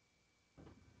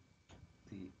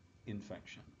the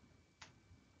infection.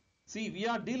 See, we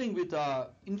are dealing with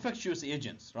infectious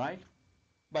agents, right?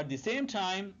 But at the same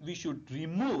time, we should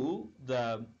remove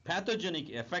the pathogenic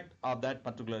effect of that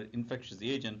particular infectious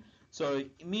agent. So,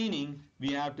 meaning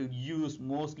we have to use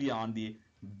mostly on the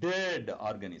dead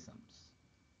organisms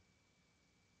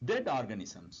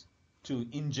to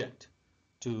inject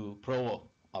to provoke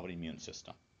our immune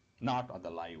system, not on the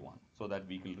live one, so that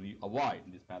we will avoid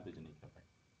this pathogenic effect.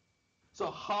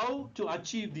 So how to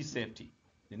achieve this safety?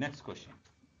 The next question.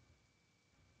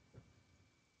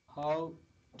 How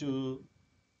to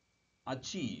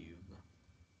achieve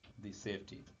the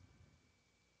safety?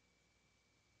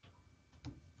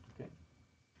 Okay.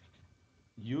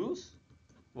 Use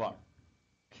what?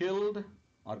 Killed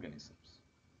organisms.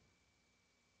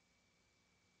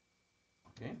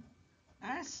 Okay.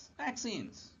 As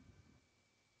vaccines.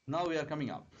 Now we are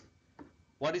coming up.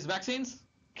 What is vaccines?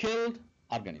 Killed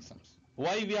organisms.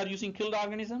 Why we are using killed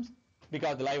organisms?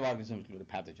 Because the live organisms will be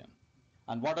the pathogen.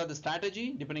 And what are the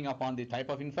strategy? Depending upon the type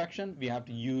of infection, we have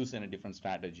to use in a different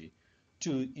strategy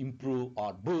to improve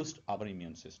or boost our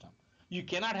immune system. You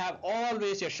cannot have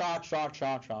always a shot.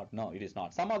 No, it is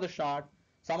not. Some of the shot,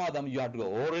 some of them you have to go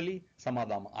orally, some of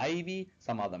them IV,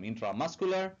 some of them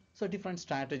intramuscular. So different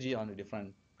strategy on a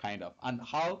different kind of, and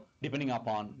how, depending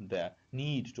upon the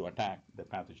need to attack the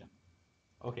pathogen.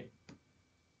 Okay.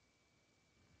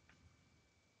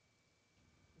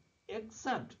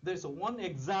 Except there's one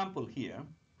example here,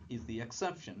 is the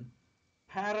exception: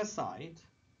 parasite,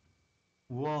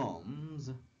 worms,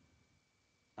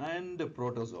 and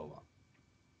protozoa.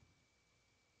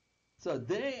 So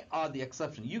they are the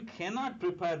exception. You cannot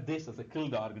prepare this as a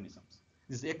killed organisms.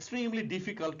 It's extremely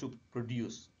difficult to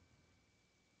produce.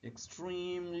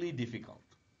 Extremely difficult.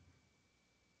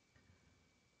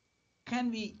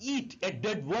 Can we eat a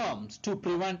dead worms to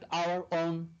prevent our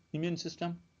own immune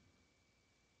system?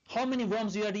 How many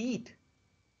worms you have to eat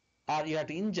or you have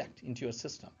to inject into your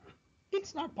system?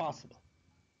 It's not possible.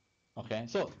 Okay,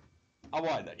 so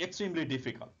avoid that. Extremely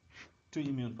difficult to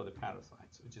immune for the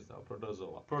parasites, which is the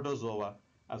protozoa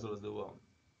as well as the worm.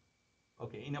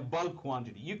 Okay, in a bulk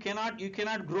quantity. You cannot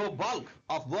grow bulk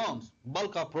of worms,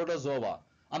 bulk of protozoa,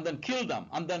 and then kill them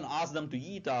and then ask them to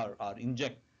eat or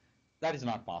inject. That is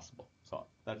not possible. So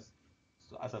that's,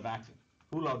 so as a vaccine,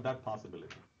 rule out that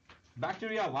possibility.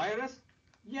 Bacteria, virus,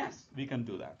 yes, we can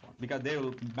do that one, because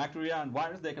bacteria and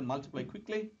virus, they can multiply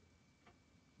quickly.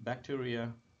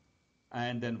 Bacteria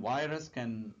and then virus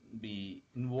can be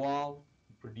involved,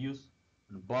 produce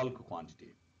in bulk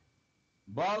quantity.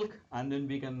 Bulk, and then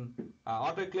we can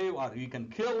autoclave, or we can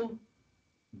kill,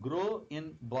 grow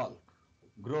in bulk,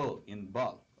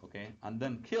 okay, and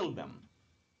then kill them,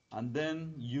 and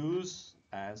then use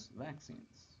as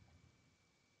vaccines.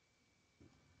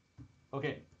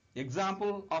 Okay,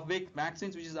 example of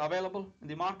vaccines which is available in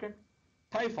the market: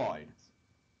 typhoid.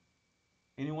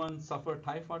 Anyone suffered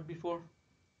typhoid before?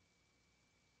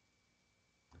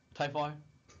 Typhoid?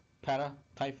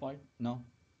 Para-typhoid? No.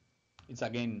 It's a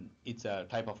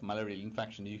type of malarial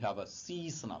infection. You have a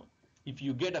seasonal. If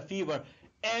you get a fever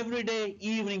every day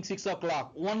evening 6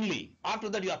 o'clock only, after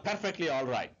that you are perfectly all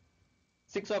right.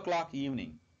 6 o'clock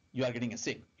evening, you are getting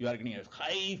sick. You are getting a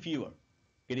high fever,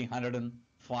 getting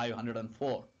 105,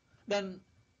 104. Then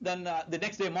the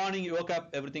next day morning you woke up,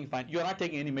 everything fine. You are not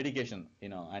taking any medication,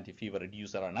 anti-fever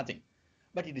reducer or nothing.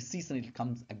 But it is seasonal. It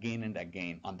comes again and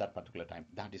again on that particular time.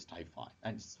 That is typhoid,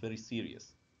 and it's very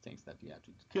serious things that you have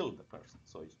to kill the person.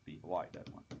 So it's be avoid that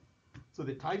one. So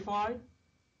the typhoid,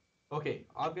 okay,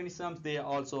 organisms, they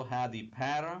also have the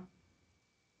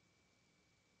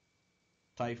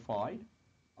para-typhoid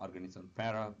organism,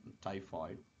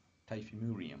 para-typhoid,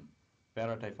 typhimurium,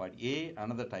 para-typhoid A.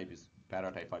 Another type is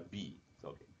para-typhoid B. So,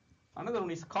 okay. Another one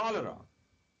is cholera.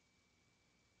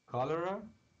 Cholera,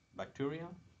 bacteria,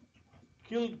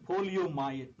 killed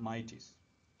poliomyelitis,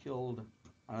 killed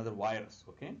another virus,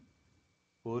 okay?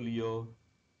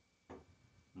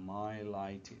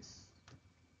 Poliomyelitis.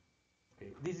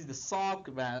 Okay, this is the Salk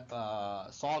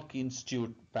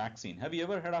Institute vaccine. Have you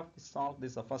ever heard of this Salk?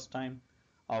 This is the first time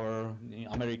our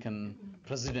American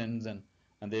presidents and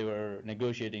they were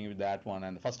negotiating with that one,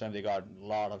 and the first time they got a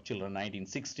lot of children,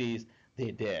 1960s, they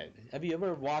did. Have you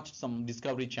ever watched some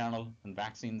Discovery Channel and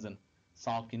vaccines and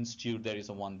Salk Institute? There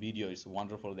is one video. It's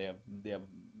wonderful. They have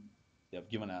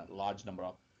given a large number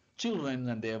of children,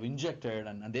 and they have injected,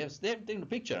 and they've taken a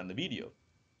picture and the video,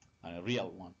 a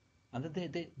real one, and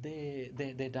then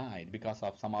they died because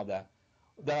of some of the.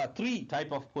 There are three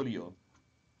type of polio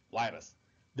virus.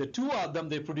 The two of them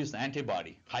they produce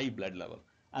antibody, high blood level,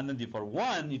 and then for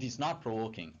one it is not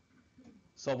provoking.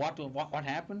 So what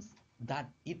happens? That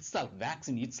itself,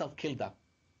 vaccine itself, killed the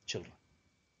children.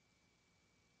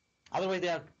 Otherwise, they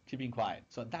are keeping quiet.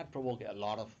 So that provoked a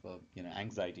lot of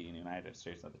anxiety in the United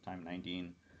States at the time,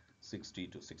 1960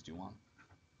 to 61.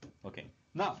 Okay.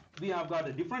 Now we have got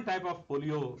a different type of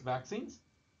polio vaccines,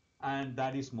 and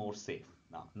that is more safe.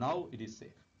 Now it is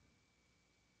safe.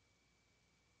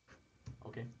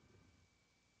 Okay.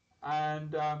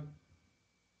 And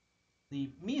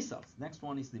the measles. Next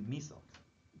one is the measles.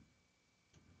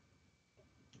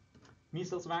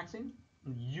 Measles vaccine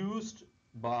used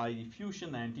by the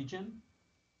fusion antigen,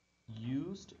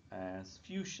 used as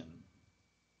fusion,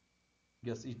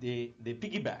 because they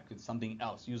piggyback with something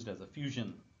else used as a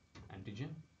fusion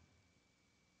antigen.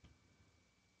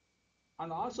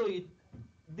 And also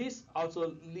this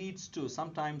also leads to,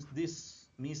 sometimes this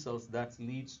measles that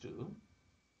leads to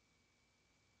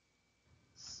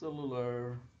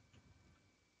cellular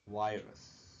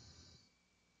virus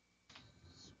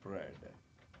spread.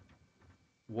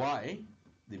 Why?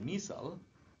 The measles,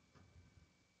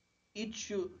 it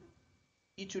should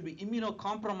be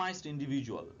immunocompromised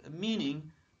individual,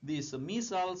 meaning this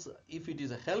measles, if it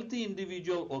is a healthy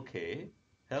individual, okay,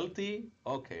 healthy,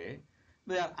 okay,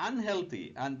 they are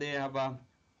unhealthy and they have a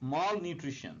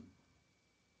malnutrition,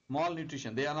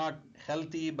 they are not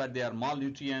healthy but they are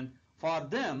malnutrient. For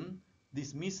them,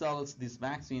 this measles, this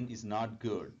vaccine is not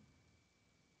good,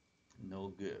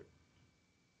 no good,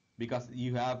 because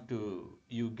you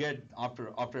get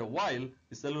after a while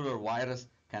the cellular virus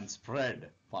can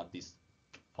spread for these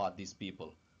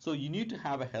people. So you need to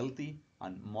have a healthy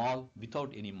and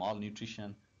without any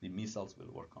malnutrition. The measles will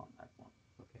work on that one.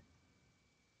 Okay.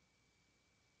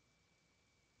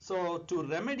 So to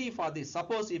remedy for this,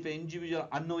 suppose if an individual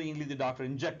unknowingly the doctor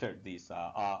injected these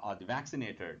or the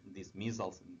vaccinated this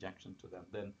measles injection to them,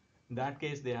 then in that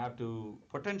case they have to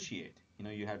potentiate.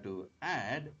 You have to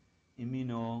add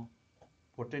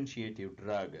immunopotentiative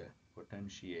drug,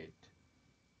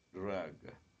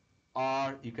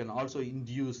 or you can also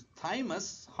induce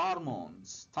thymus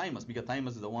hormones. Thymus, because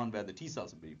thymus is the one where the T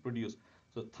cells will be produced.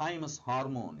 So thymus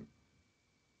hormone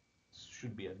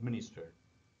should be administered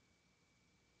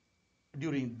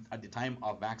at the time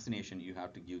of vaccination. You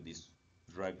have to give this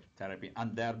drug therapy,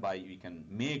 and thereby you can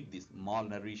make these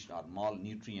malnourished or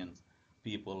malnutrient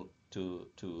people to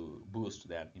boost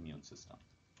their immune system.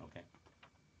 Okay.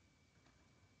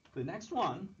 The next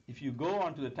one, if you go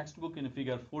onto the textbook in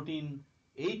figure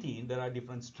 1418, there are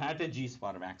different strategies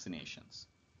for vaccinations.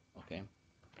 Okay.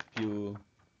 If you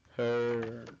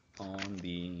heard on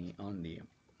the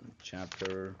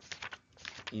chapter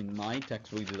in my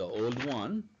textbook, the old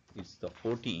one, it's the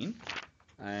 14,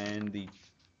 and the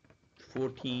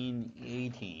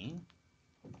 1418,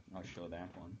 I'll show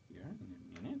that one here in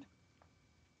a minute.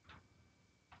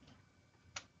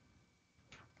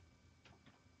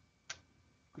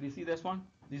 Could you see this one?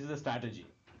 This is the strategy.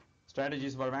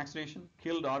 Strategies for vaccination: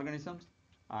 killed organisms,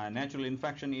 natural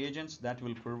infection agents that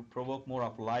will provoke more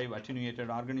of live attenuated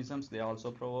organisms, they also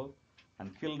provoke,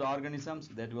 and killed organisms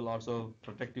that will also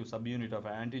protective subunit of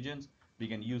antigens. We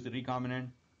can use the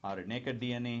recombinant or naked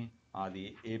DNA or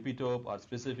the epitope or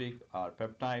specific or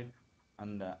peptide,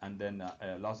 and then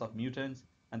loss of mutants,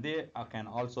 and they can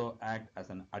also act as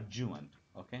an adjuvant,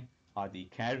 okay, or the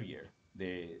carrier.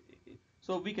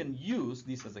 So we can use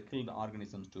these as a killed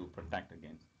organisms to protect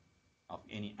against of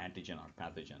any antigen or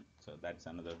pathogen. So that's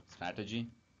another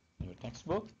strategy in your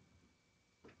textbook.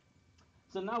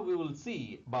 So now we will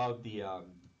see about the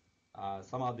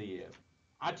some of the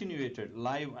attenuated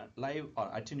live or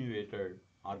attenuated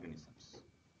organisms.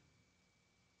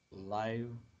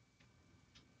 Live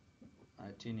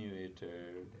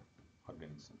attenuated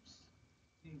organisms.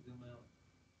 Can you zoom out?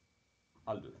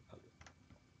 I'll do that.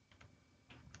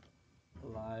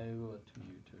 Live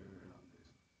attenuated organisms.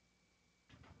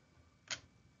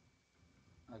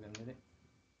 I can get it.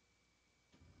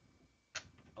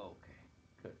 Okay,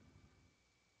 good.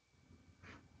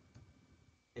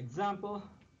 Example,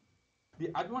 the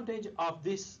advantage of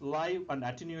this live and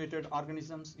attenuated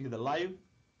organisms is the live,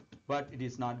 but it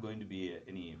is not going to be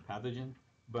any pathogen.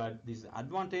 But this is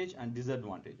advantage and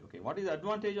disadvantage. Okay, what is the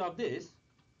advantage of this?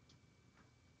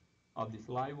 Of this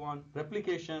live one?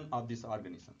 Replication of these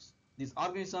organisms. These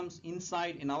organisms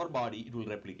inside in our body, it will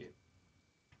replicate.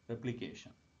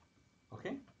 Replication,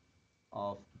 okay,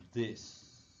 of this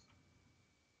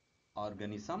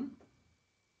organism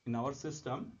in our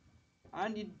system,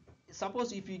 And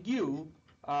suppose if you give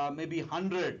maybe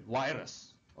 100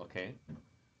 virus, okay,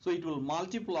 so it will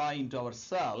multiply into our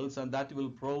cells, and that will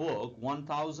provoke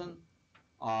 1,000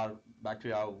 or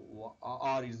bacteria,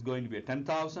 or is going to be a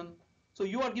 10,000. So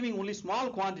you are giving only small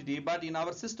quantity, but in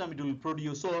our system it will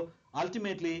produce. So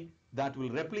ultimately that will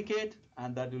replicate,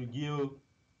 and that will give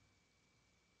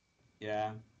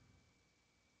a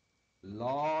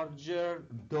larger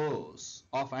dose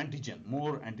of antigen.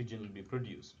 More antigen will be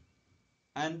produced,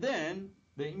 and then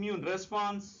the immune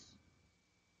response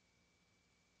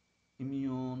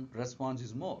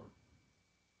is more,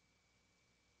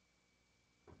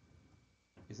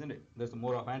 isn't it? There's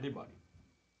more of antibody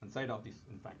inside of this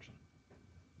infection.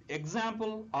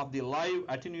 Example of the live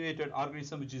attenuated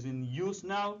organism which is in use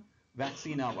now,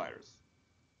 Vaccina virus.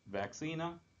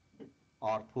 Vaccina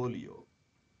or polio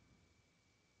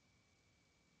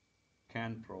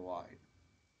can provide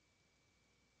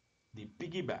the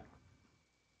piggyback,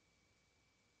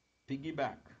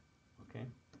 okay,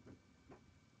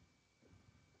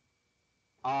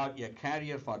 are a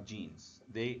carrier for genes.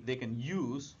 They can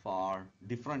use for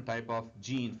different type of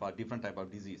gene for different type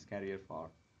of disease, carrier for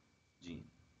gene.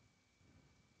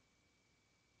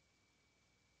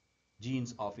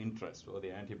 Genes of interest or the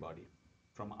antibody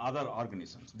from other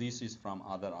organisms. This is from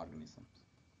other organisms.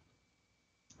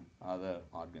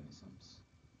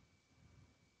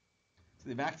 So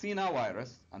the Vaccina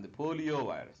virus and the polio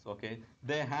virus, okay,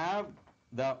 they have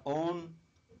their own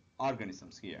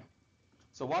organisms here.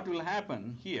 So what will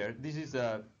happen here? This is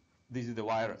the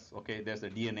virus, okay. There's a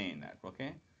DNA in that,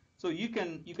 okay. So you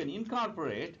can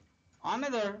incorporate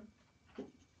another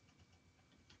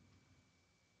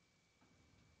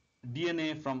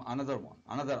DNA from another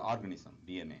organism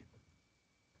DNA.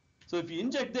 So if you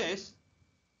inject this,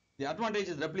 the advantage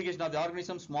is replication of the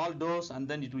organism, small dose, and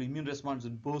then it will immune response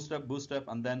will boost up,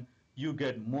 and then you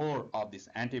get more of this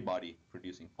antibody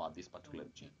producing for this particular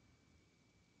gene.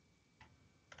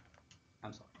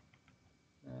 I'm sorry.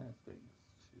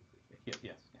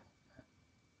 Yes,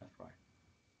 that's right.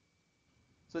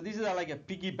 So this is like a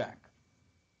piggyback.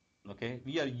 Okay,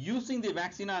 we are using the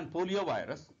Vaccina and polio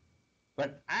virus,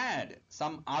 but add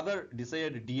some other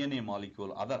desired DNA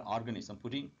molecule, other organism,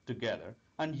 putting together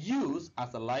and use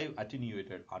as a live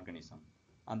attenuated organism.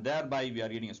 And thereby we are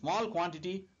getting a small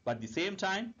quantity, but at the same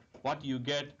time, what you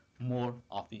get more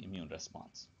of the immune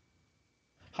response.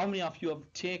 How many of you have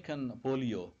taken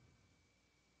polio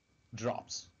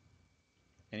drops?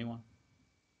 Anyone?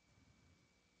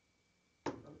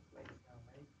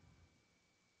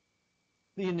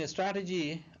 In a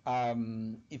strategy,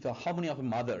 if how many of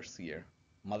mothers here,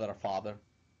 mother or father,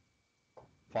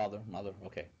 mother,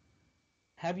 okay.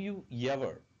 Have you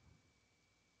ever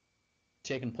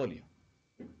taken polio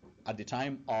at the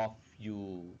time of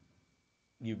you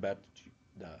bet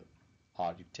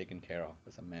or you've taken care of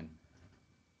as a man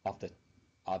of the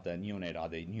neonate or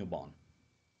the newborn?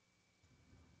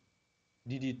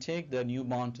 Did you take the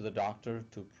newborn to the doctor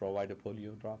to provide a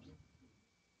polio drops?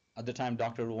 At the time,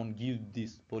 doctor won't give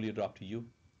this polio drop to you.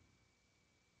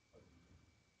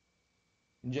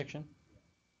 Injection?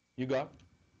 You got?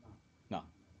 No.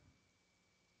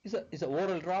 It's a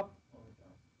oral drop.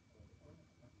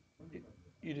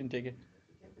 You didn't take it.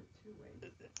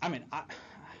 I mean,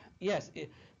 yes.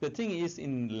 The thing is,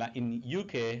 in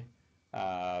UK,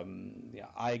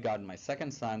 I got my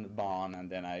second son born, and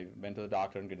then I went to the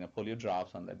doctor and getting a polio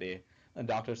drops on the day. The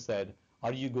doctor said,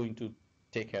 "Are you going to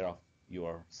take care of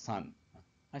your son?"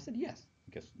 I said, "Yes,"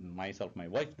 because myself, my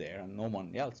wife there, and no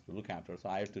one else to look after. So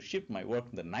I have to shift my work,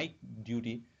 the night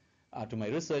duty, to my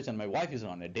research, and my wife is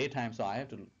on the daytime, so I have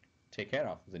to take care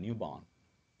of the newborn,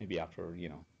 maybe after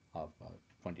of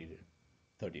 20 to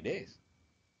 30 days.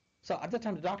 So at the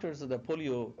time, the doctor said the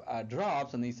polio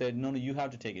drops, and he said, no, you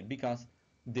have to take it because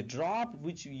the drop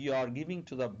which you are giving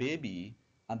to the baby,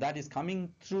 and that is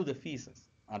coming through the feces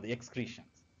or the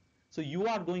excretions. So you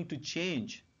are going to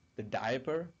change the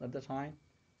diaper at the time,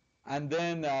 and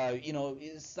then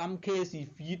in some case, if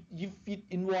it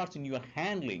involves in your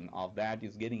handling of that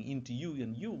is getting into you,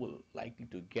 and you will likely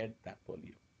to get that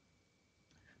polio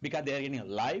because they are getting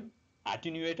live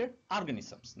attenuated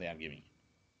organisms they are giving it.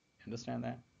 Understand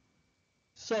that?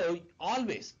 So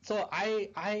always, so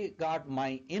I got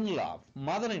my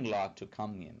mother-in-law to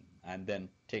come in and then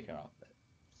take care of that.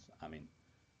 I mean,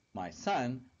 my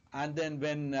son, and then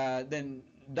when then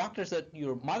doctor said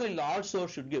your mother-in-law also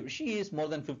should give. She is more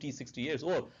than 50, 60 years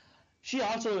old. She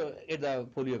also get the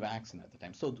polio vaccine at the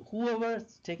time. So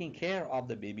whoever's taking care of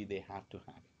the baby, they have to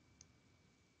have it.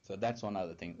 So that's one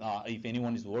other thing. If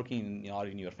anyone is working or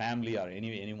in your family or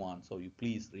anyone, so you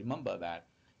please remember that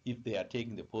if they are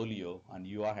taking the polio and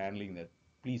you are handling that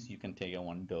please you can take a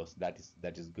one dose. That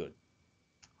is good.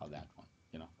 Of that one,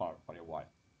 for a while.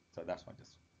 So that's what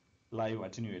is live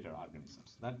attenuated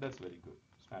organisms. That's very good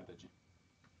strategy.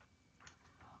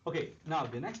 Okay, now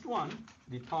the next one,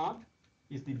 the thought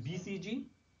is the BCG.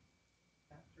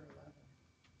 Chapter 11.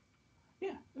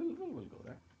 Yeah, we'll go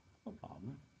there. No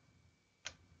problem.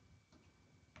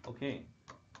 Okay.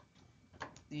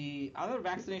 The other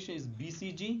vaccination is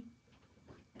BCG.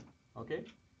 Okay.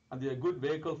 And the good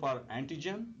vehicle for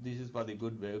antigen. This is for the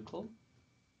good vehicle.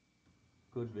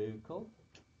 Good vehicle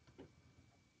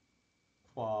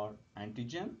for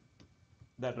antigen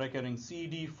that requiring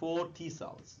CD4 T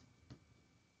cells.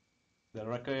 They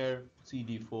require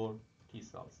CD4 T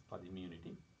cells for the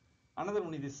immunity. Another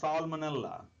one is the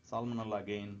salmonella. Salmonella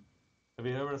again. Have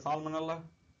you heard of salmonella?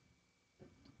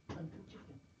 Under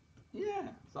chicken. Yeah,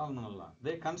 salmonella.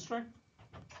 They construct.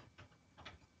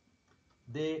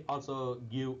 They also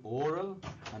give oral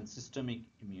and systemic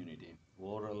immunity.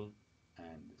 Oral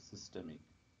and systemic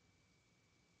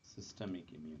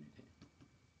immunity.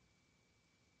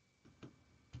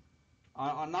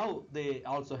 Now they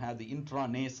also have the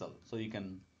intranasal, so you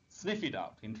can sniff it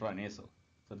out, intranasal.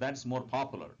 So that's more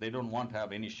popular. They don't want to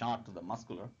have any shot to the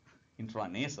muscular,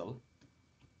 intranasal.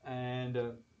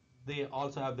 And they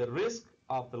also have the risk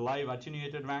of the live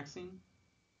attenuated vaccine.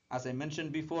 As I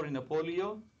mentioned before in the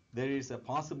polio, there is a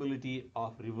possibility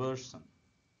of reversion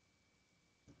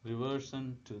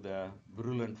to the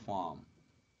virulent form.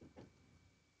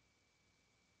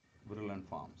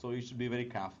 So you should be very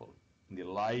careful in the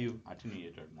live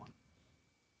attenuated one.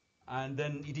 And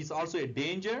then it is also a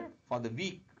danger for the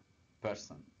weak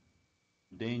person.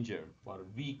 Danger for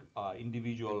weak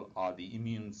individual or the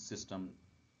immune system,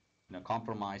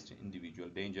 compromised individual.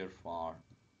 Danger for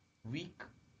weak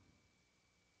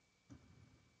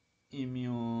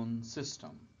immune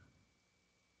system.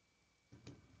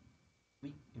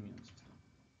 Weak immune system.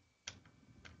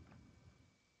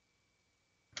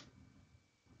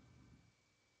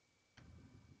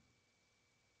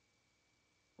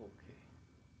 Okay.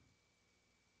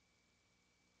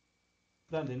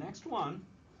 Then the next one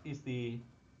is the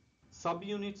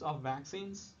subunits of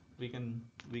vaccines. We can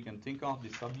think of the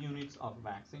subunits of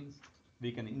vaccines.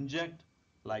 We can inject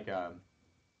like a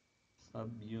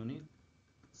subunit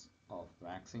of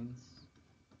vaccines.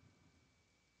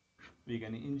 We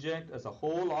can inject as a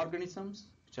whole organisms,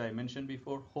 which I mentioned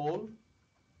before, whole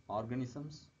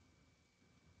organisms.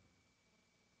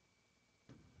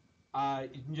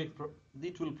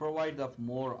 It will provide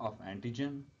more of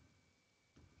antigen.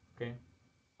 Okay,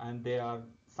 and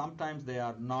sometimes they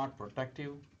are not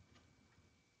protective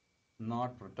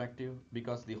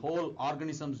because the whole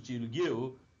organisms you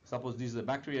give, suppose this is a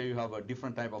bacteria, you have a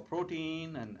different type of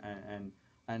protein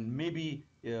and maybe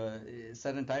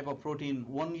certain type of protein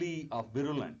only of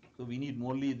virulent. So we need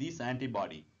only this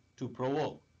antibody to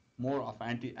provoke more of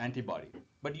antibody.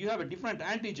 But you have a different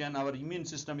antigen, our immune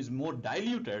system is more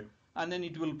diluted, and then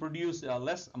it will produce a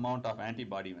less amount of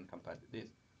antibody when compared to this.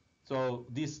 So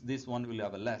this one will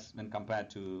have a less when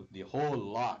compared to the whole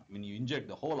lot. When you inject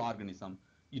the whole organism,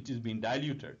 it is being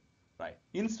diluted, right?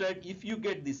 Instead, if you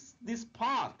get this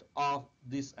part of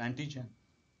this antigen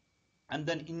and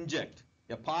then inject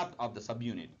a part of the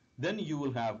subunit, then you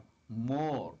will have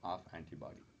more of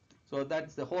antibody. So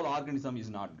that's the whole organism is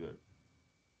not good.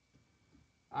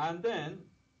 And then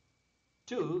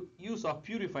two, use of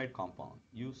purified compound.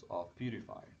 Use of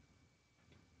purified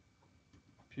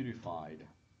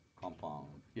compound.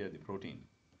 Here the protein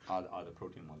are the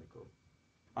protein molecule.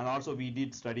 And also we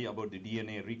did study about the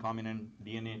DNA, recombinant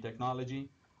DNA technology,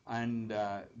 and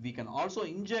we can also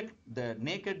inject the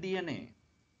naked DNA,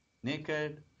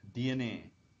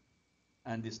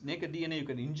 and this naked DNA you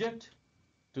can inject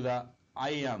to the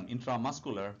IM,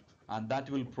 intramuscular, and that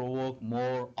will provoke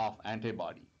more of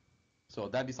antibody. So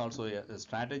that is also a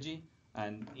strategy.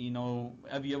 And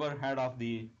have you ever heard of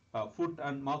the foot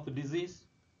and mouth disease?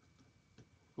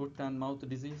 Foot and mouth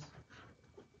disease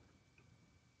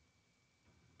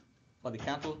for the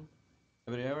cattle.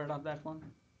 Have you ever heard of that one?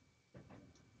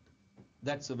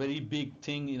 That's a very big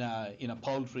thing in a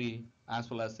poultry as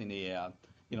well as in a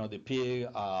the pig,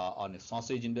 on the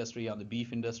sausage industry, on the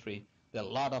beef industry. There are a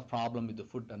lot of problem with the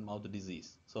foot and mouth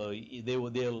disease. So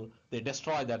they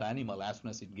destroy that animal as soon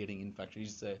as it's getting infected.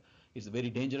 It's very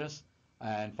dangerous,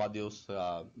 and for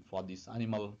this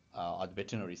animal are the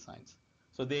veterinary science.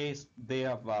 So they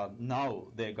have now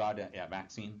they got a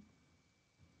vaccine.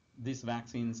 These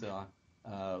vaccines,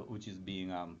 which is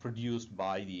being produced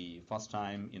by the first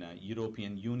time in a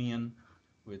European Union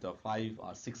with 5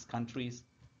 or 6 countries,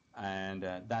 and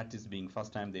that is being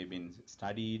first time they've been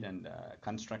studied, and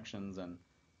constructions and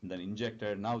and then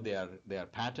injected. Now they are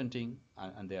patenting,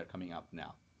 and they are coming up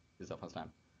now. This is the first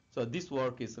time. So this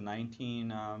work is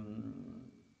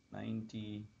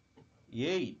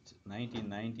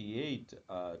 1998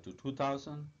 to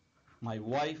 2000. My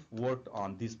wife worked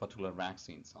on these particular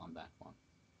vaccines on that one,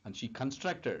 and she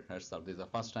constructed herself. This is the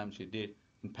first time she did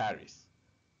in Paris,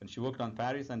 and she worked on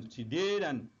Paris, and she did,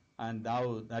 and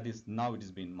now now it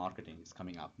is being marketing. It's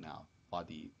coming up now for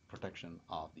the protection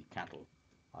of the cattle,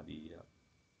 for the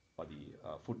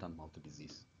foot and mouth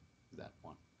disease. That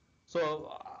one.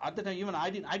 So at the time, even I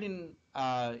didn't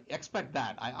expect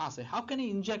that. I asked, how can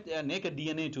you inject naked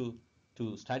DNA to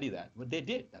study that? But they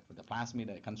did that with the plasmid.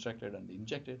 They constructed and they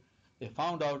injected. They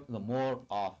found out the more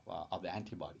of the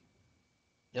antibody.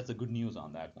 That's the good news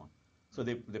on that one. So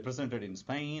they presented in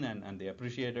Spain, and they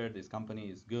appreciated this company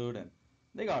is good, and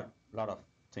they got a lot of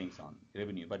things on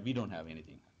revenue, but we don't have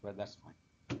anything. But that's fine.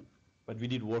 But we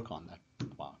did work on that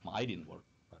part. I didn't work,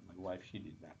 but my wife, she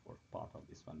did that work, part of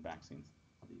this one, vaccines,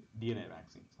 the DNA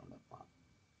vaccines on that part.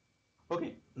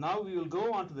 Okay, now we will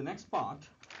go on to the next part,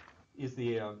 is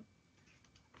the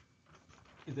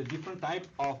different type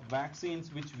of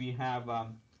vaccines which we have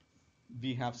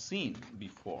seen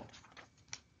before.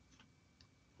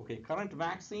 Okay, current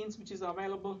vaccines which is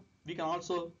available, we can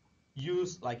also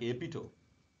use like epitope.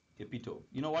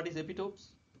 You know what is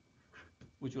epitopes?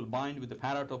 Which will bind with the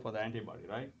paratope for the antibody,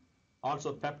 right?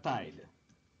 Also peptides.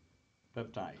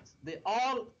 They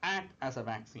all act as a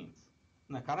vaccines.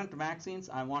 Now current vaccines,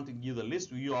 I want to give the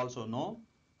list. You also know.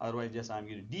 Otherwise, just I'm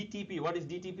giving DTP. What is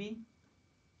DTP?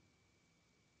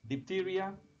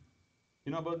 Diphtheria.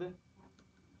 You know about the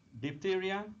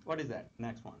diphtheria? What is that?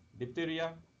 Next one.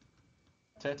 Diphtheria,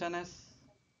 tetanus,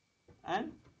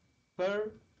 and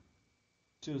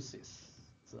pertussis.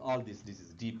 So all this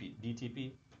is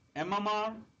DTP.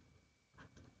 MMR.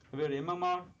 Where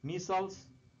MMR? Measles.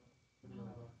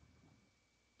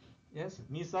 Yes,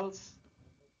 measles.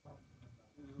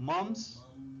 Mumps.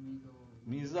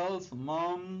 Measles,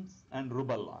 mumps, and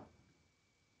rubella.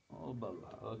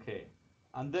 Okay.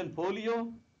 And then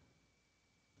polio.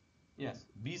 Yes,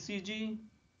 BCG.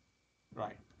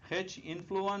 Right. H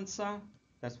influenza.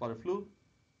 That's for the flu.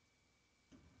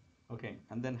 Okay.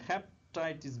 And then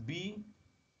hepatitis B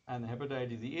and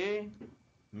hepatitis A.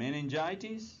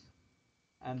 Meningitis.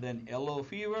 And then yellow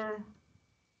fever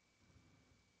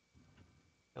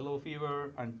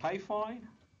and typhoid,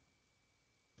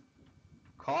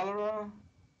 cholera,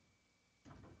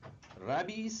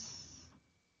 rabies,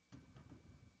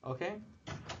 okay,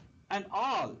 and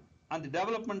all on the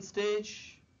development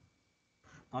stage.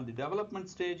 On the development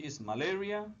stage is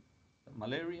malaria. I'll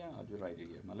just write it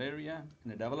here. Malaria in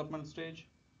the development stage,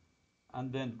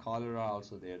 and then cholera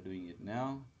also they are doing it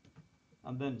now,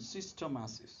 and then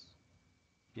schistosomiasis.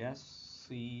 Yes,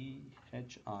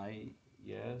 CHISTOSMIASIS,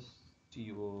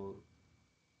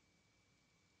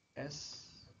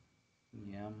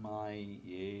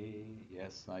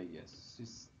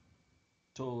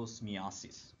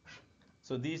 schistosomiasis.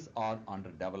 So these are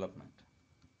under development.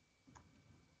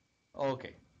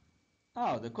 Okay.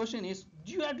 Now the question is,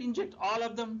 do you have to inject all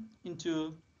of them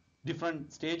into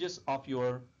different stages of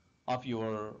your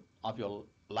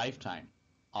lifetime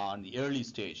on the early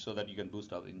stage so that you can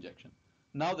boost up the injection?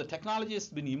 Now the technology has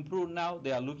been improved. Now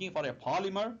they are looking for a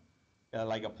polymer,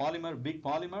 like a polymer, big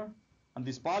polymer, and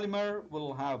this polymer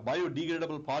will have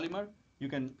biodegradable polymer. You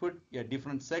can put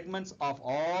different segments of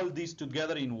all these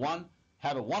together in one,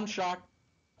 have a one shot,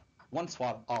 once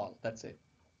for all. That's it.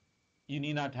 You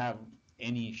need not have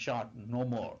any shot, no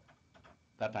more.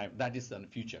 That is the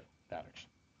future direction.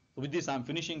 So with this, I'm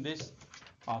finishing this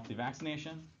of the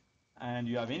vaccination. And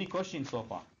you have any questions so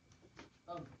far?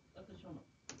 Dr. Sharma,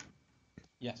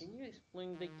 Yes. Can you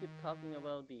explain? They keep talking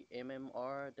about the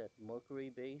MMR, that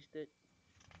mercury based that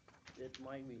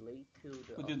might relate to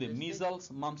the Could you do the autistic?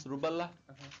 measles, mumps, rubella?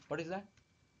 What is that?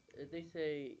 They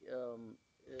say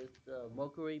it's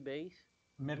mercury based.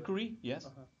 Mercury? Yes.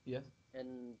 Yes.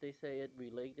 And they say it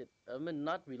related. I mean,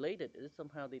 not related. It's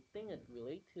somehow they think it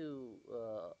relate to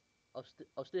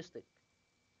autistic,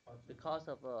 the cause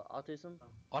of autism.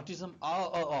 Autism?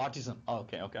 Autism.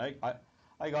 Okay.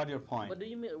 I got your point. What do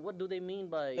you mean? What do they mean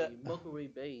by mercury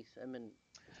based? I mean,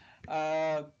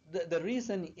 the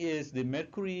reason is the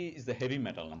mercury is the heavy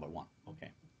metal, number one.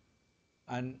 Okay.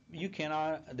 And you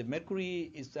cannot, the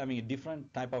mercury is having a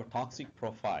different type of toxic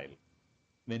profile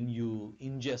when you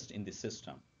ingest in the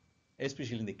system,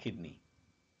 especially in the kidney.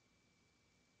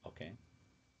 Okay.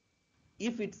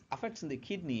 If it affects in the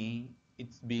kidney, it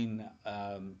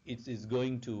is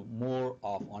going to more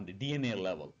of on the DNA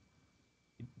level.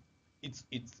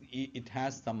 It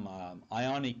has some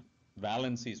ionic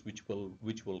valencies which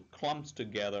will clumps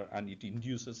together, and it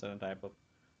induces certain type of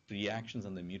reactions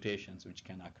and the mutations which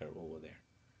can occur over there.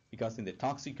 Because in the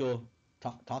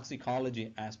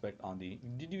toxicology aspect on the,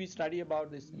 did we study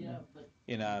about this Yeah, but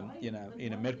in why? a Why would they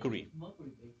mercury? use mercury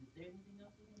base? Is there anything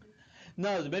else they can do?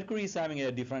 No, the mercury is having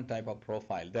a different type of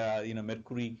profile. There are,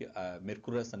 mercury,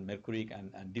 mercurous and mercuric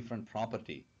and different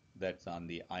property that's on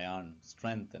the ion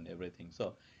strength and everything.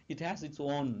 So it has its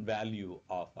own value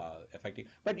of affecting,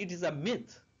 but it is a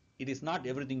myth. It is not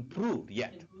everything proved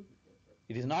yet. Can prove it, yes, sir.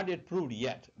 It is not yet proved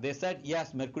yet. They said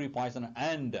yes, mercury poison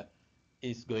and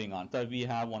is going on. So we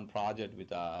have one project with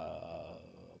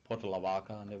Porto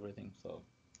Lavaca and everything. So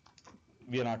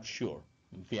we are not sure.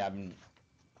 We haven't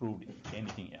proved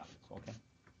anything else. Okay.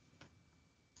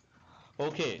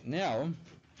 Okay, now, do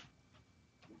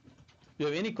you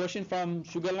have any question from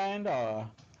Sugarland or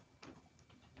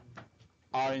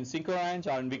in Synchro Ranch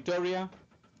or in Victoria?